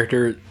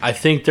character, I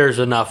think there's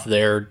enough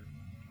there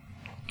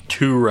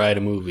to write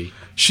a movie.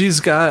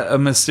 She's got a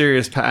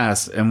mysterious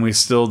past, and we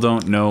still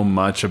don't know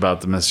much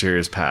about the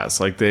mysterious past.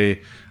 Like they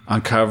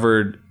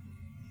uncovered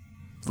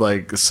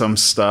like some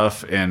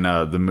stuff in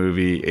the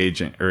movie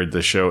Agent, or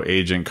the show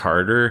Agent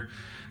Carter,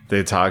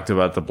 they talked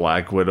about the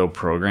Black Widow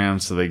program,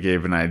 so they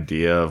gave an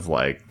idea of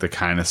like the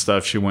kind of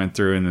stuff she went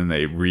through, and then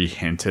they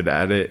re-hinted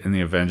at it in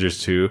the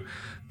Avengers 2.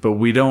 But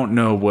we don't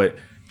know what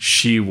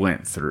she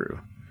went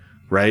through,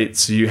 right?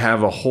 So you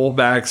have a whole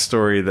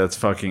backstory that's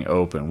fucking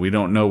open. We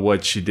don't know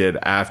what she did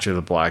after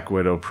the Black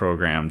Widow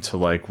program to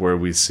like where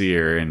we see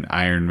her in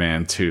Iron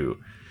Man 2.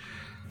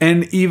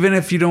 And even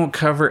if you don't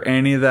cover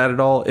any of that at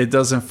all, it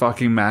doesn't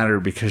fucking matter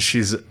because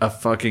she's a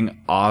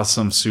fucking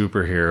awesome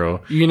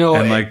superhero. You know,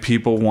 and like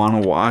people want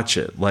to watch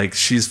it. Like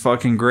she's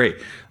fucking great.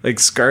 Like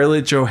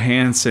Scarlett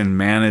Johansson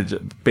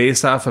managed,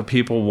 based off of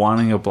people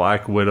wanting a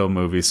Black Widow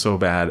movie so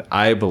bad,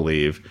 I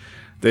believe,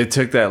 they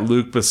took that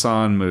Luc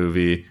Besson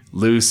movie,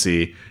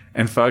 Lucy,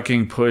 and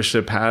fucking pushed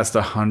it past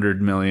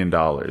 $100 million.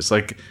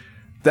 Like,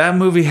 that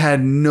movie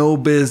had no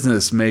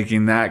business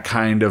making that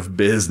kind of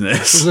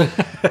business,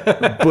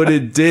 but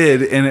it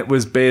did, and it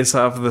was based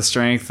off of the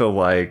strength of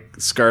like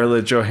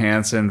Scarlett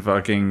Johansson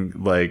fucking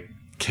like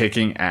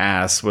kicking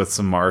ass with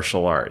some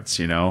martial arts,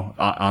 you know,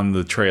 on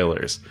the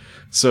trailers.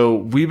 So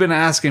we've been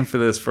asking for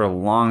this for a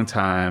long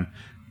time.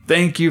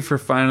 Thank you for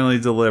finally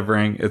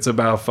delivering. It's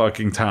about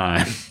fucking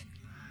time.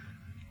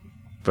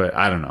 But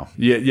I don't know.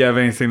 You have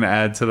anything to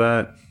add to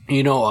that?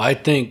 You know, I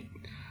think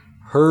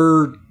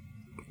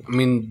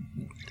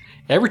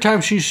every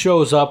time she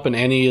shows up in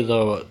any of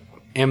the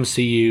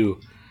MCU,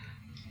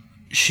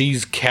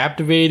 she's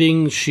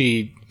captivating.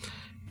 She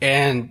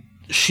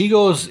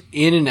goes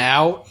in and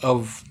out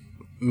of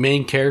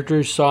main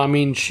characters. So, I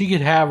mean, she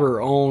could have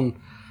her own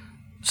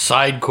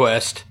side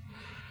quest.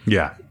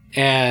 Yeah.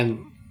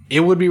 And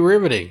it would be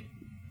riveting.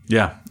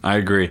 Yeah, I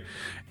agree.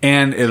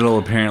 And it'll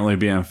apparently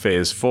be in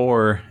Phase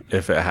 4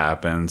 if it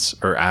happens,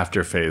 or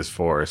after Phase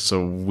 4.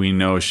 So we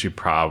know she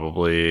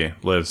probably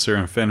lives through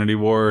Infinity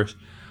War,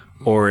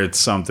 or it's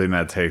something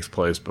that takes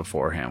place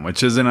beforehand,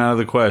 which isn't out of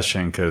the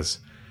question because,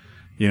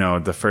 you know,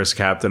 the first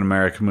Captain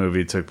America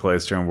movie took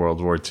place during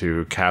World War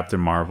II. Captain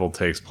Marvel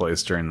takes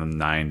place during the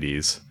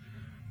 90s.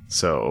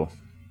 So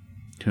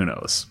who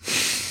knows?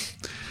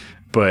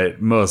 But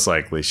most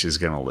likely she's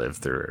going to live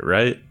through it,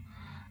 right?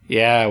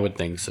 Yeah, I would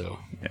think so.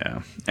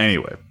 Yeah.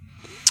 Anyway.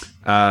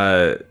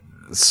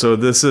 So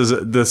this is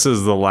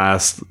the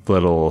last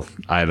little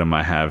item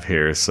I have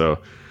here. So,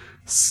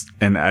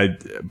 and I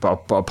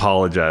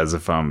apologize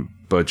if I'm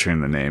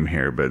butchering the name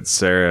here, but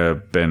Sarah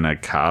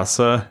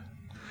Benacasa,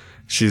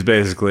 she's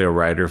basically a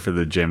writer for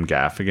the Jim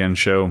Gaffigan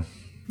show,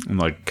 and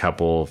like a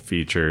couple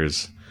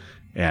features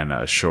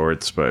and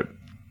shorts. But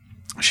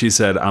she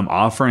said, "I'm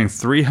offering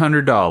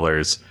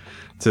 $300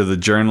 to the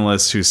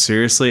journalist who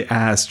seriously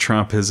asked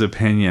Trump his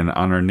opinion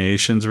on our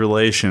nation's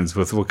relations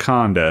with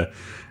Wakanda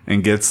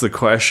and gets the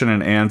question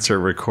and answer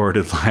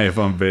recorded live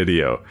on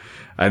video.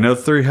 I know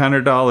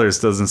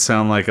 $300 doesn't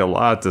sound like a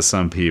lot to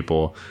some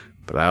people,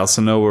 but I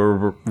also know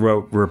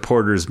what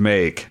reporters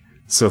make,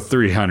 so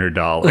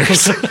 $300.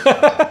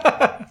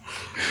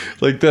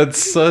 Like,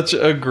 that's such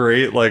a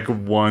great, like,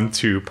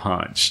 1-2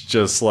 punch.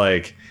 Just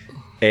like,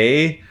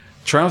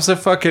 Trump's a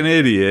fucking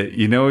idiot.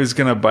 You know he's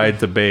going to bite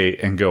the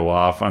bait and go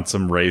off on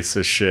some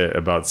racist shit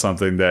about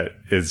something that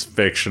is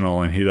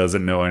fictional and he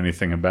doesn't know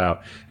anything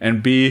about.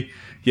 And B,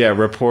 yeah,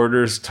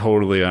 reporters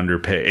totally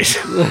underpaid.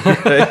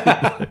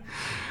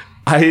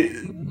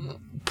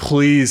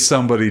 Please,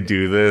 somebody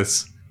do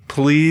this.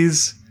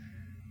 Please.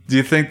 Do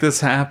you think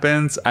this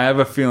happens? I have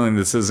a feeling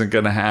this isn't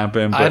going to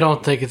happen. But, I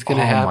don't think it's going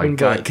to happen. Oh my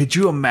God. Could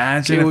you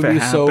imagine if it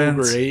happens? It would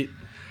be so great.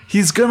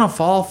 He's going to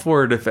fall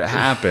for it if it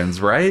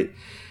happens, right?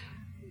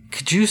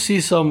 Could you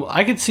see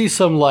I could see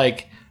some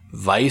like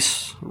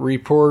Vice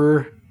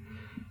reporter,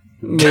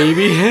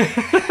 maybe.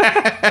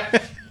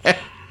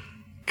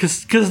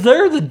 Because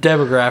they're the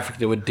demographic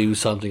that would do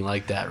something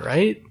like that,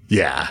 right?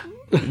 Yeah.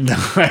 No,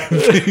 I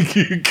think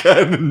you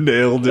kind of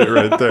nailed it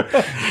right there.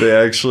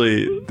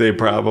 They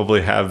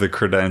probably have the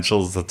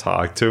credentials to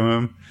talk to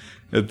him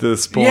at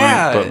this point.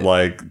 Yeah. But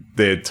like,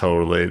 they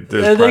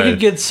could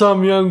get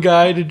some young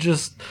guy to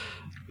just...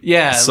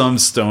 Yeah. Some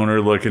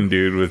stoner looking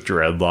dude with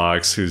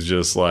dreadlocks who's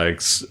just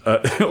like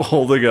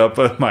holding up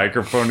a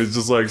microphone. He's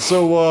just like,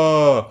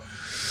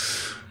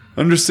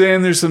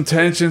 understand there's some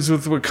tensions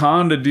with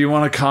Wakanda. Do you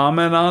want to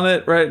comment on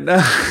it right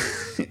now?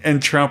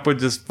 And Trump would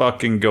just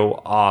fucking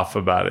go off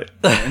about it.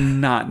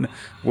 And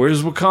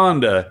where's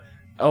Wakanda?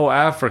 Oh,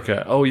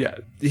 Africa. Oh, yeah.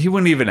 He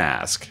wouldn't even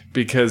ask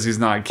because he's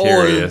not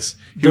curious.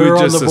 They're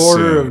on the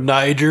border of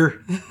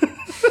Niger.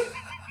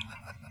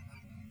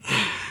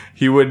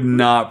 He would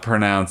not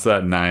pronounce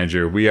that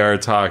Niger. We are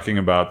talking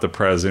about the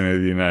president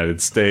of the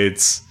United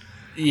States.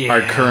 Yeah.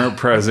 Our current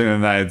president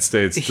of the United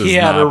States does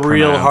not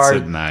pronounce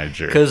it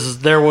Niger. Because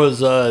there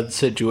was a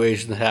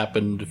situation that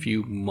happened a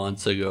few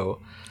months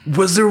ago.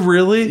 Was there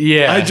really?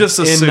 Yeah. I just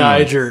assumed. In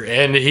Niger.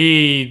 And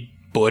he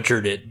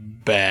butchered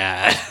it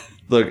bad.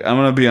 Look, I'm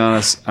going to be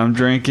honest. I'm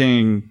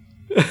drinking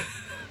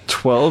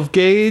 12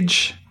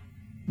 gauge,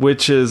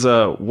 which is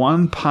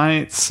 1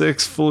 pint,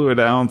 6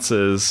 fluid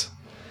ounces.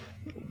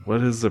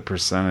 What is the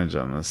percentage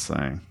on this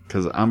thing?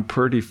 Because I'm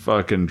pretty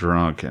fucking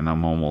drunk and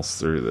I'm almost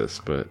through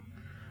this, but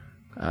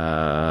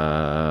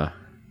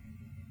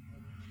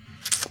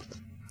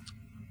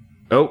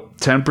Oh,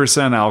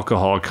 10%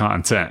 alcohol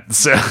content.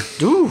 So,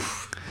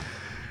 Oof.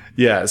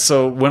 yeah.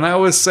 So when I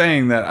was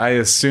saying that I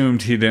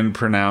assumed he didn't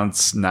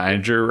pronounce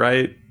Niger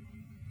right,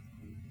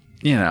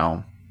 you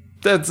know,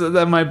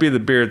 that might be the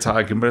beer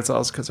talking, but it's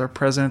also because our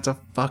president's a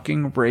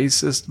fucking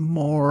racist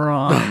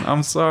moron.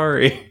 I'm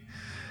sorry.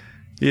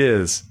 He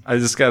is. I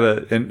just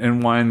gotta,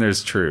 in wine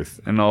there's truth.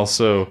 And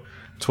also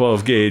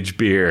 12 gauge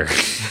beer,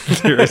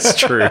 there is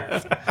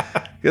truth.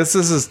 I guess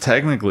this is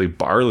technically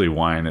barley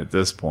wine at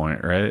this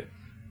point, right?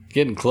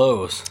 Getting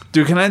close.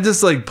 Dude, can I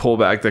just like pull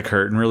back the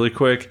curtain really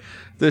quick?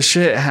 This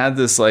shit had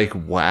this like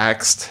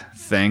waxed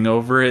thing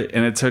over it,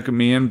 and it took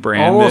me and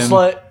Brandon. Almost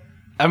like,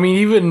 I mean,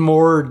 even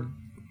more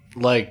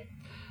like,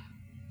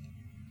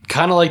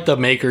 kind of like the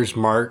Maker's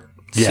Mark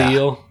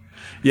seal.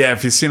 Yeah,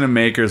 if you've seen a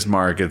Maker's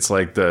Mark, it's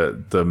like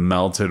the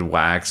melted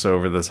wax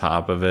over the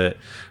top of it.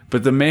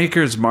 But the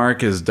Maker's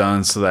Mark is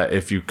done so that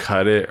if you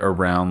cut it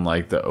around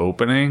like the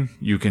opening,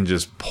 you can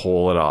just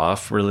pull it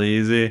off really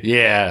easy.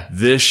 Yeah.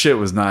 This shit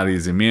was not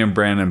easy. Me and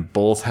Brandon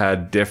both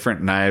had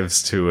different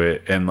knives to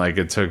it, and like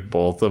it took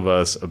both of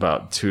us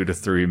about 2 to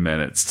 3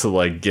 minutes to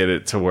like get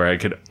it to where I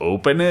could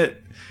open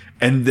it.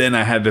 And then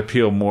I had to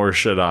peel more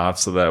shit off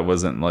so that I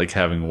wasn't like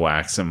having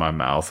wax in my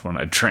mouth when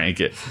I drank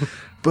it.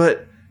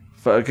 But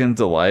fucking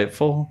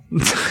delightful.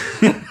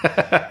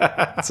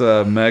 It's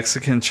a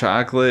Mexican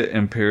chocolate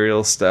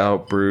imperial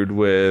stout brewed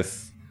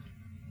with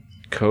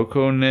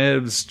cocoa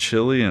nibs,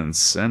 chili, and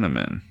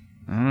cinnamon.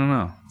 I don't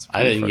know.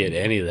 I didn't get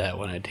any of that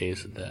when I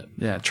tasted that.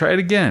 Yeah, try it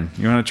again.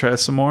 You want to try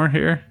some more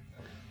here?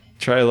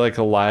 Try like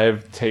a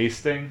live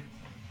tasting.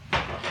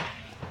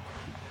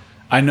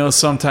 I know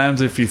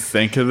sometimes if you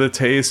think of the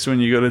taste when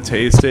you go to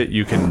taste it,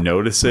 you can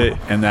notice it,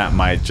 and that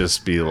might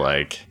just be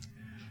like,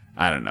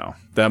 I don't know.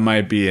 That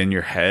might be in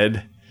your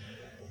head,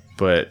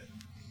 but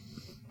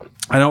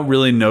I don't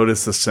really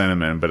notice the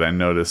cinnamon, but I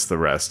notice the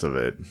rest of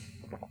it.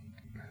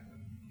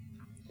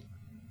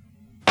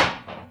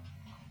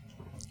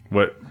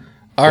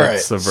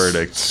 What's the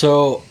verdict?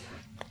 So,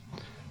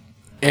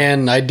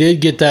 and I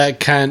did get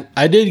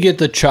I did get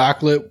the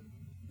chocolate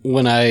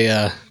when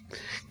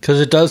because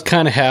it does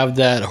kind of have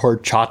that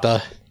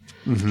horchata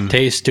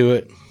taste to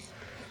it.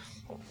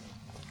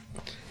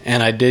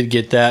 And I did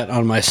get that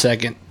on my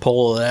second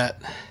pull of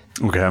that.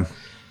 Okay.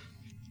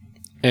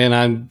 And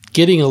I'm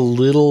getting a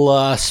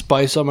little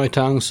spice on my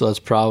tongue, so that's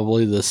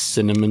probably the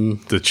cinnamon.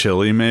 The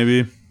chili,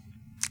 maybe?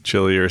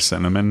 Chili or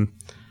cinnamon?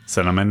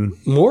 Cinnamon?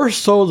 More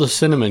so the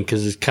cinnamon,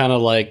 because it's kind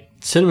of like,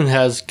 cinnamon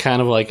has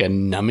kind of like a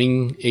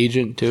numbing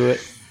agent to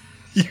it.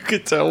 You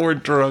could tell we're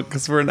drunk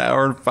because we're an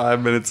hour and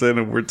 5 minutes in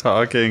and we're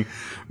talking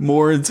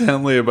more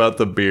intently about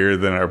the beer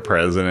than our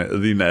president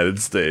of the United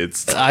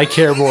States. I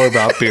care more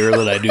about beer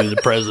than I do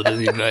the president of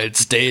the United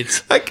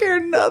States. I care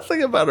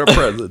nothing about our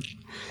president.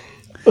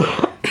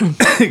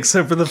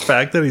 Except for the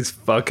fact that he's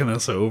fucking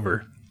us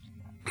over.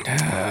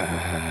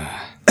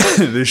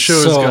 This show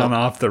has gone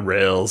off the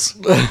rails.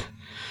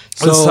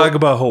 Let's talk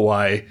about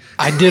Hawaii.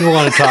 I did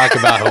want to talk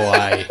about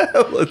Hawaii.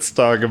 Let's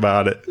talk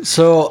about it.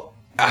 So,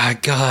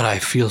 God, I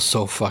feel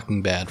so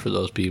fucking bad for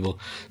those people.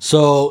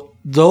 So,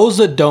 those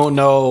that don't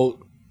know,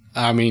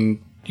 I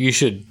mean, you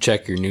should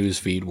check your news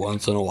feed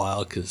once in a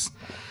while, because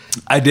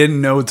I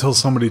didn't know until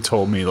somebody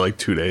told me like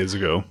 2 days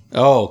ago.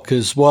 Oh,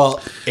 because, well,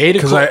 8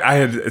 o'clock. Because I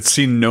had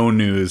seen no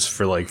news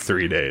for like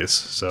 3 days.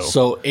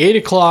 So 8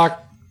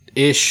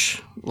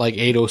 o'clock-ish, like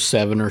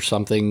 8:07 or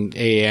something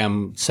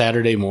a.m.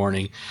 Saturday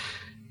morning,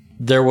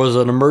 there was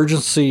an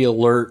emergency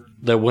alert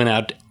that went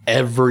out to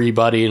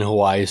everybody in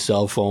Hawaii's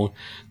cell phone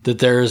that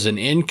there is an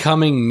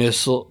incoming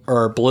missile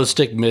or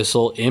ballistic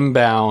missile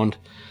inbound.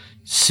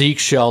 Seek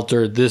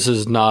shelter. This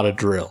is not a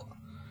drill.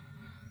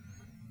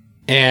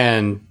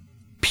 And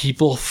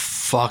people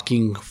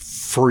fucking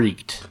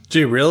freaked.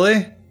 Gee,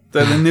 really?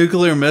 That a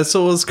nuclear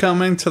missile was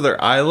coming to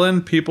their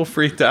island? People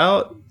freaked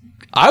out?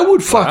 I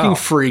would fucking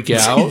freak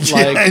out. Yeah,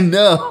 like, I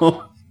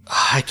know.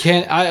 I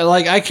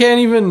can't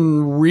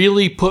even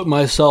really put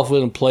myself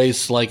in a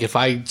place like if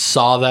I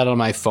saw that on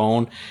my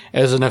phone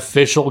as an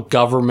official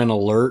government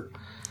alert.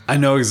 I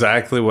know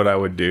exactly what I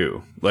would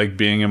do. Like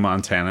being in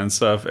Montana and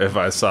stuff, if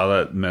I saw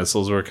that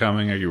missiles were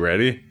coming, are you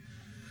ready?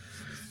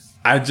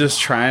 I'd just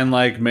try and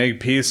like make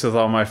peace with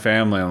all my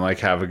family and like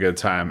have a good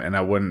time, and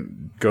I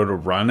wouldn't go to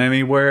run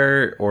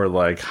anywhere or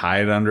like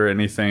hide under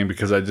anything,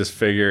 because I just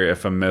figure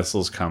if a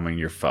missile's coming,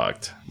 you're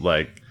fucked.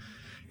 Like,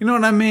 you know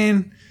what I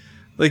mean?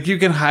 Like, you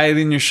can hide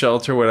in your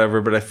shelter,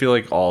 whatever, but I feel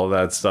like all of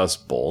that stuff's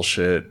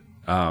bullshit.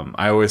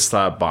 I always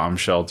thought bomb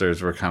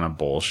shelters were kind of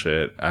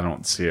bullshit. I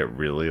don't see it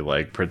really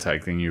like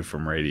protecting you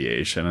from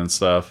radiation and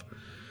stuff.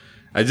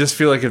 I just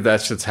feel like if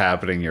that shit's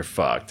happening, you're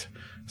fucked.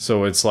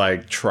 So it's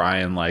like, try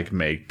and like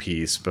make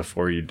peace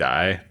before you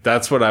die.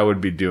 That's what I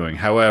would be doing.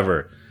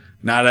 However,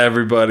 not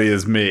everybody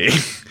is me.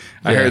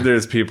 I heard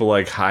there's people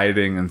like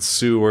hiding in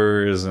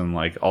sewers and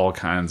like all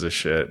kinds of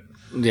shit.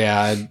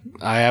 Yeah,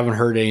 I haven't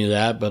heard any of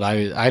that, but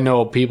I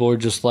know people are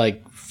just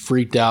like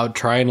freaked out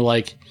trying to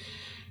like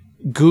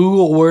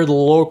Google where the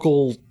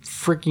local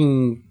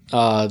freaking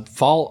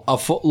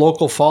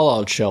local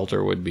fallout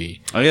shelter would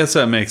be. I guess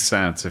that makes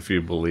sense if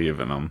you believe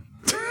in them.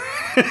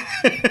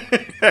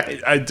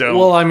 I don't.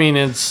 Well, I mean,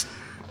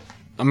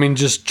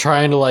 just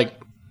trying to like,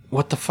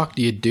 what the fuck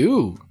do you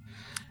do?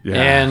 Yeah,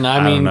 and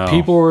I mean, don't know.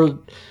 people were,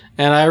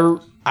 and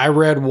I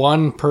read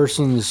one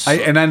person's.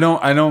 I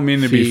don't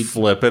mean to be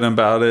flippant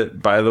about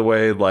it. By the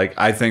way, like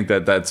I think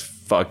that's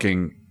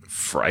fucking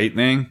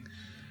frightening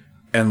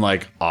and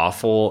like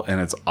awful,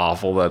 and it's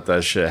awful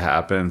that shit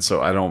happened.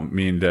 So I don't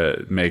mean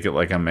to make it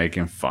like I'm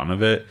making fun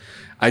of it.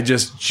 I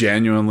just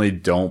genuinely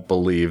don't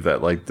believe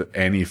that like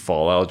any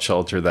fallout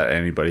shelter that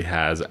anybody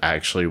has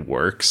actually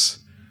works.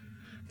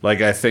 Like,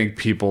 I think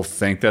people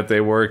think that they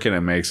work and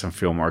it makes them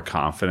feel more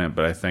confident,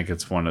 but I think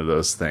it's one of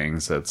those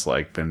things that's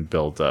like been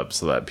built up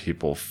so that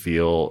people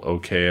feel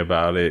okay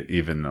about it,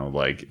 even though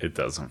like it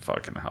doesn't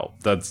fucking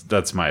help.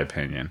 That's my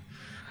opinion.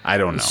 I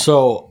don't know.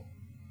 So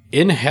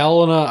in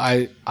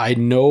Helena, I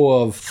know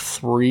of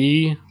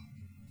 3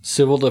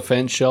 civil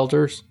defense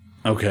shelters.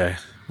 Okay.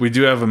 We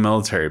do have a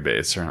military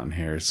base around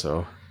here,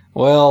 so.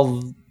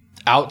 Well,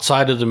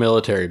 outside of the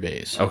military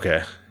base.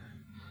 Okay.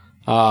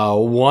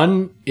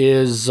 One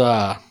is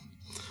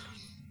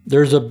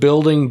there's a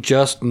building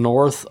just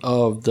north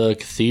of the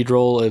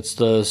cathedral. It's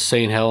the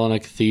St.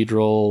 Helena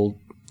Cathedral.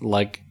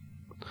 Like,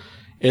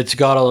 it's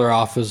got other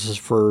offices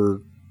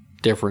for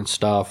different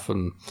stuff,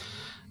 and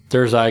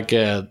there's like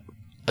a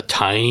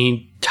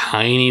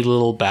tiny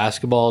little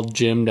basketball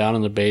gym down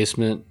in the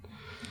basement.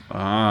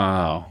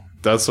 Oh,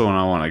 that's the one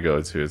I want to go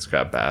to. It's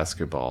got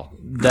basketball.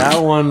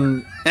 That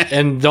one,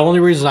 and the only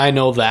reason I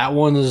know that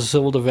one is a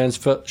civil defense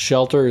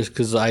shelter is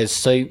because I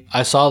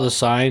saw the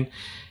sign,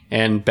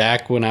 and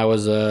back when I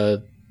was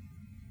a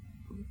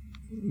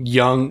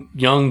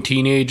young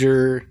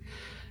teenager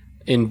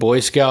in Boy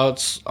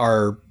Scouts,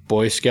 our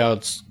Boy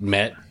Scouts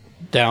met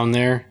down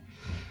there,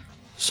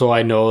 so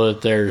I know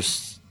that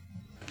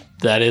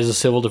that is a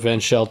civil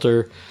defense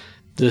shelter.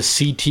 The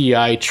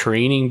CTI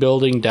training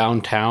building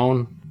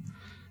downtown,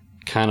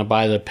 kind of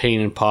by the Pain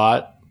and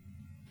Pot,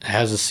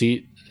 has a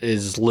seat,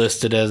 is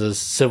listed as a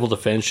civil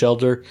defense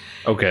shelter.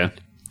 Okay.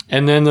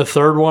 And then the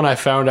third one I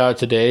found out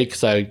today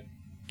because I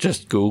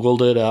just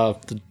Googled it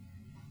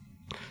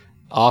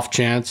off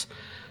chance,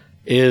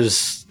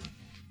 is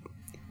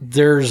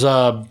there's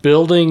a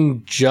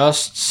building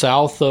just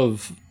south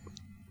of,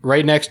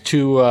 right next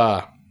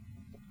to,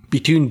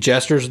 between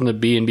Jester's and the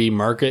B&B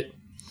Market.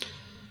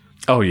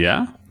 Oh,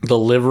 yeah? The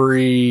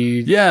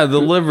livery. Yeah, the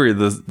livery,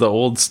 the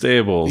old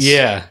stables.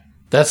 Yeah.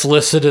 That's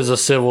listed as a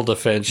civil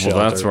defense shelter.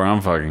 Well, that's where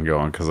I'm fucking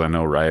going because I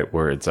know right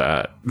where it's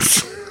at.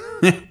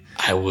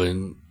 I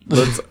wouldn't.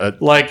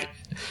 Like,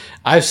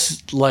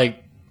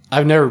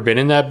 I've never been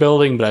in that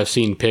building, but I've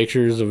seen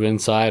pictures of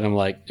inside. I'm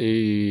like,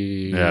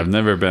 yeah, I've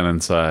never been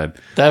inside.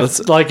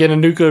 That's like in a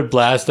nuclear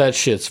blast, that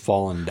shit's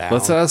falling down.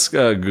 Let's ask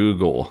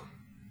Google.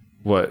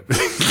 What?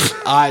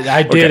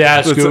 I did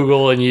ask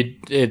Google, and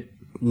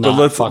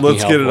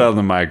let's get it on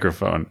the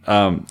microphone.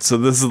 So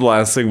this is the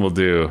last thing we'll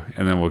do,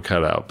 and then we'll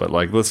cut out. But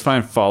like, let's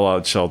find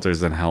fallout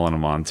shelters in Helena,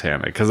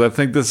 Montana, because I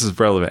think this is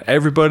relevant.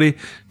 Everybody,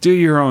 do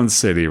your own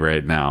city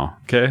right now,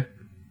 okay?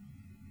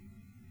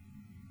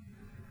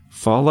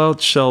 Fallout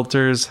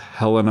shelters,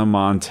 Helena,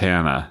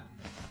 Montana.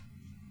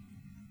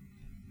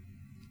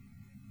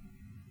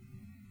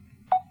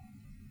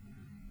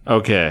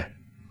 Okay.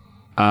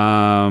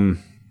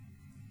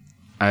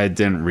 I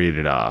didn't read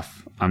it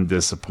off. I'm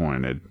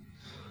disappointed.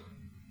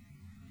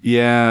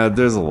 Yeah,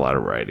 there's a lot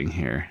of writing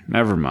here.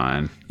 Never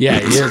mind. Yeah,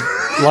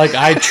 like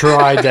I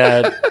tried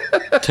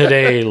that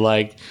today,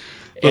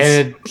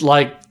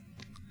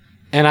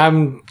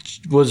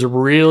 was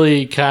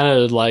really kind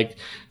of like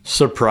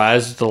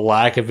surprised at the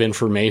lack of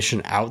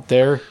information out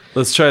there.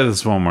 Let's try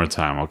this one more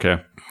time,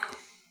 okay?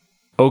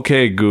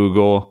 Okay,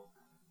 Google,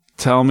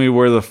 tell me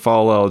where the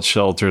fallout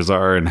shelters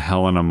are in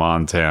Helena,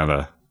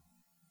 Montana.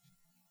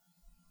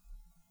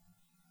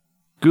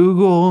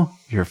 Google,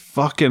 you're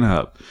fucking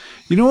up.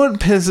 You know what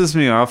pisses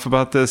me off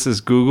about this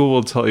is Google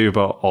will tell you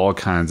about all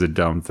kinds of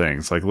dumb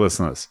things. Like,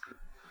 listen to this.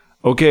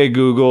 Okay,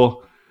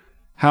 Google,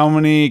 how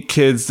many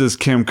kids does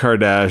Kim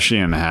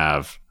Kardashian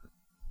have?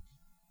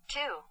 2.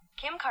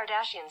 Kim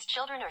Kardashian's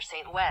children are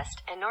St.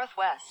 West and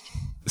Northwest.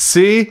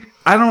 See?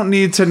 I don't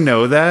need to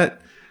know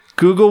that.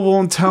 Google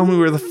won't tell me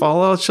where the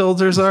fallout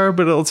shelters are,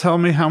 but it'll tell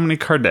me how many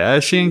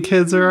Kardashian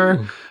kids there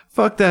are.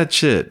 Fuck that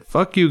shit.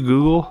 Fuck you,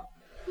 Google.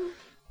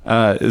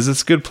 Is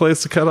this a good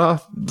place to cut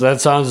off? That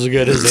sounds as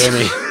good as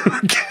any.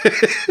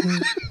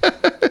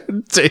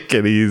 Take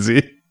it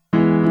easy.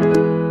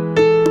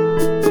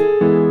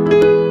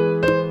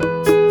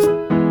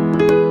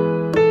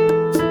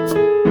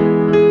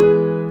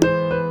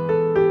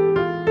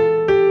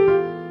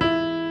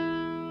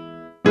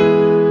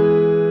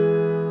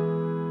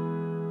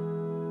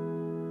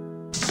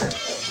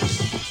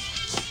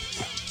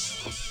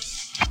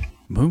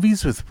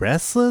 Movies with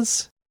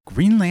wrestlers?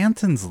 Green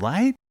Lantern's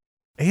Light?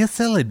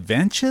 ASL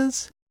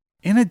Adventures?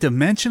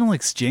 Interdimensional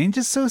Exchange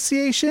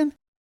Association?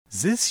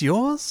 Is this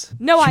yours?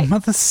 No, Your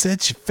mother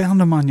said she found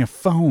them on your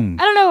phone.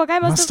 I don't know. A guy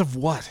Must have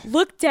what?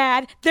 Look,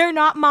 Dad, they're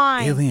not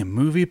mine. Alien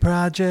Movie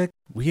Project?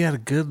 We Had a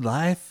Good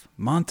Life?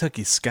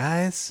 Montucky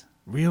Skies?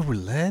 Real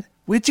Roulette?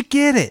 Where'd you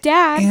get it?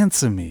 Dad.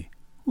 Answer me.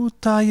 Who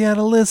taught you how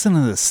to listen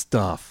to this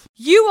stuff?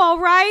 You all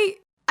right?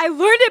 I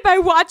learned it by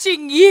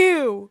watching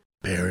you.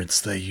 Parents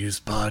that use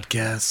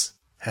podcasts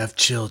have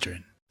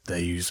children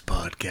that use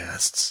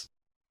podcasts.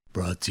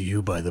 Brought to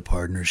you by the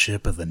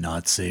partnership of the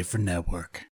Not Safer Network.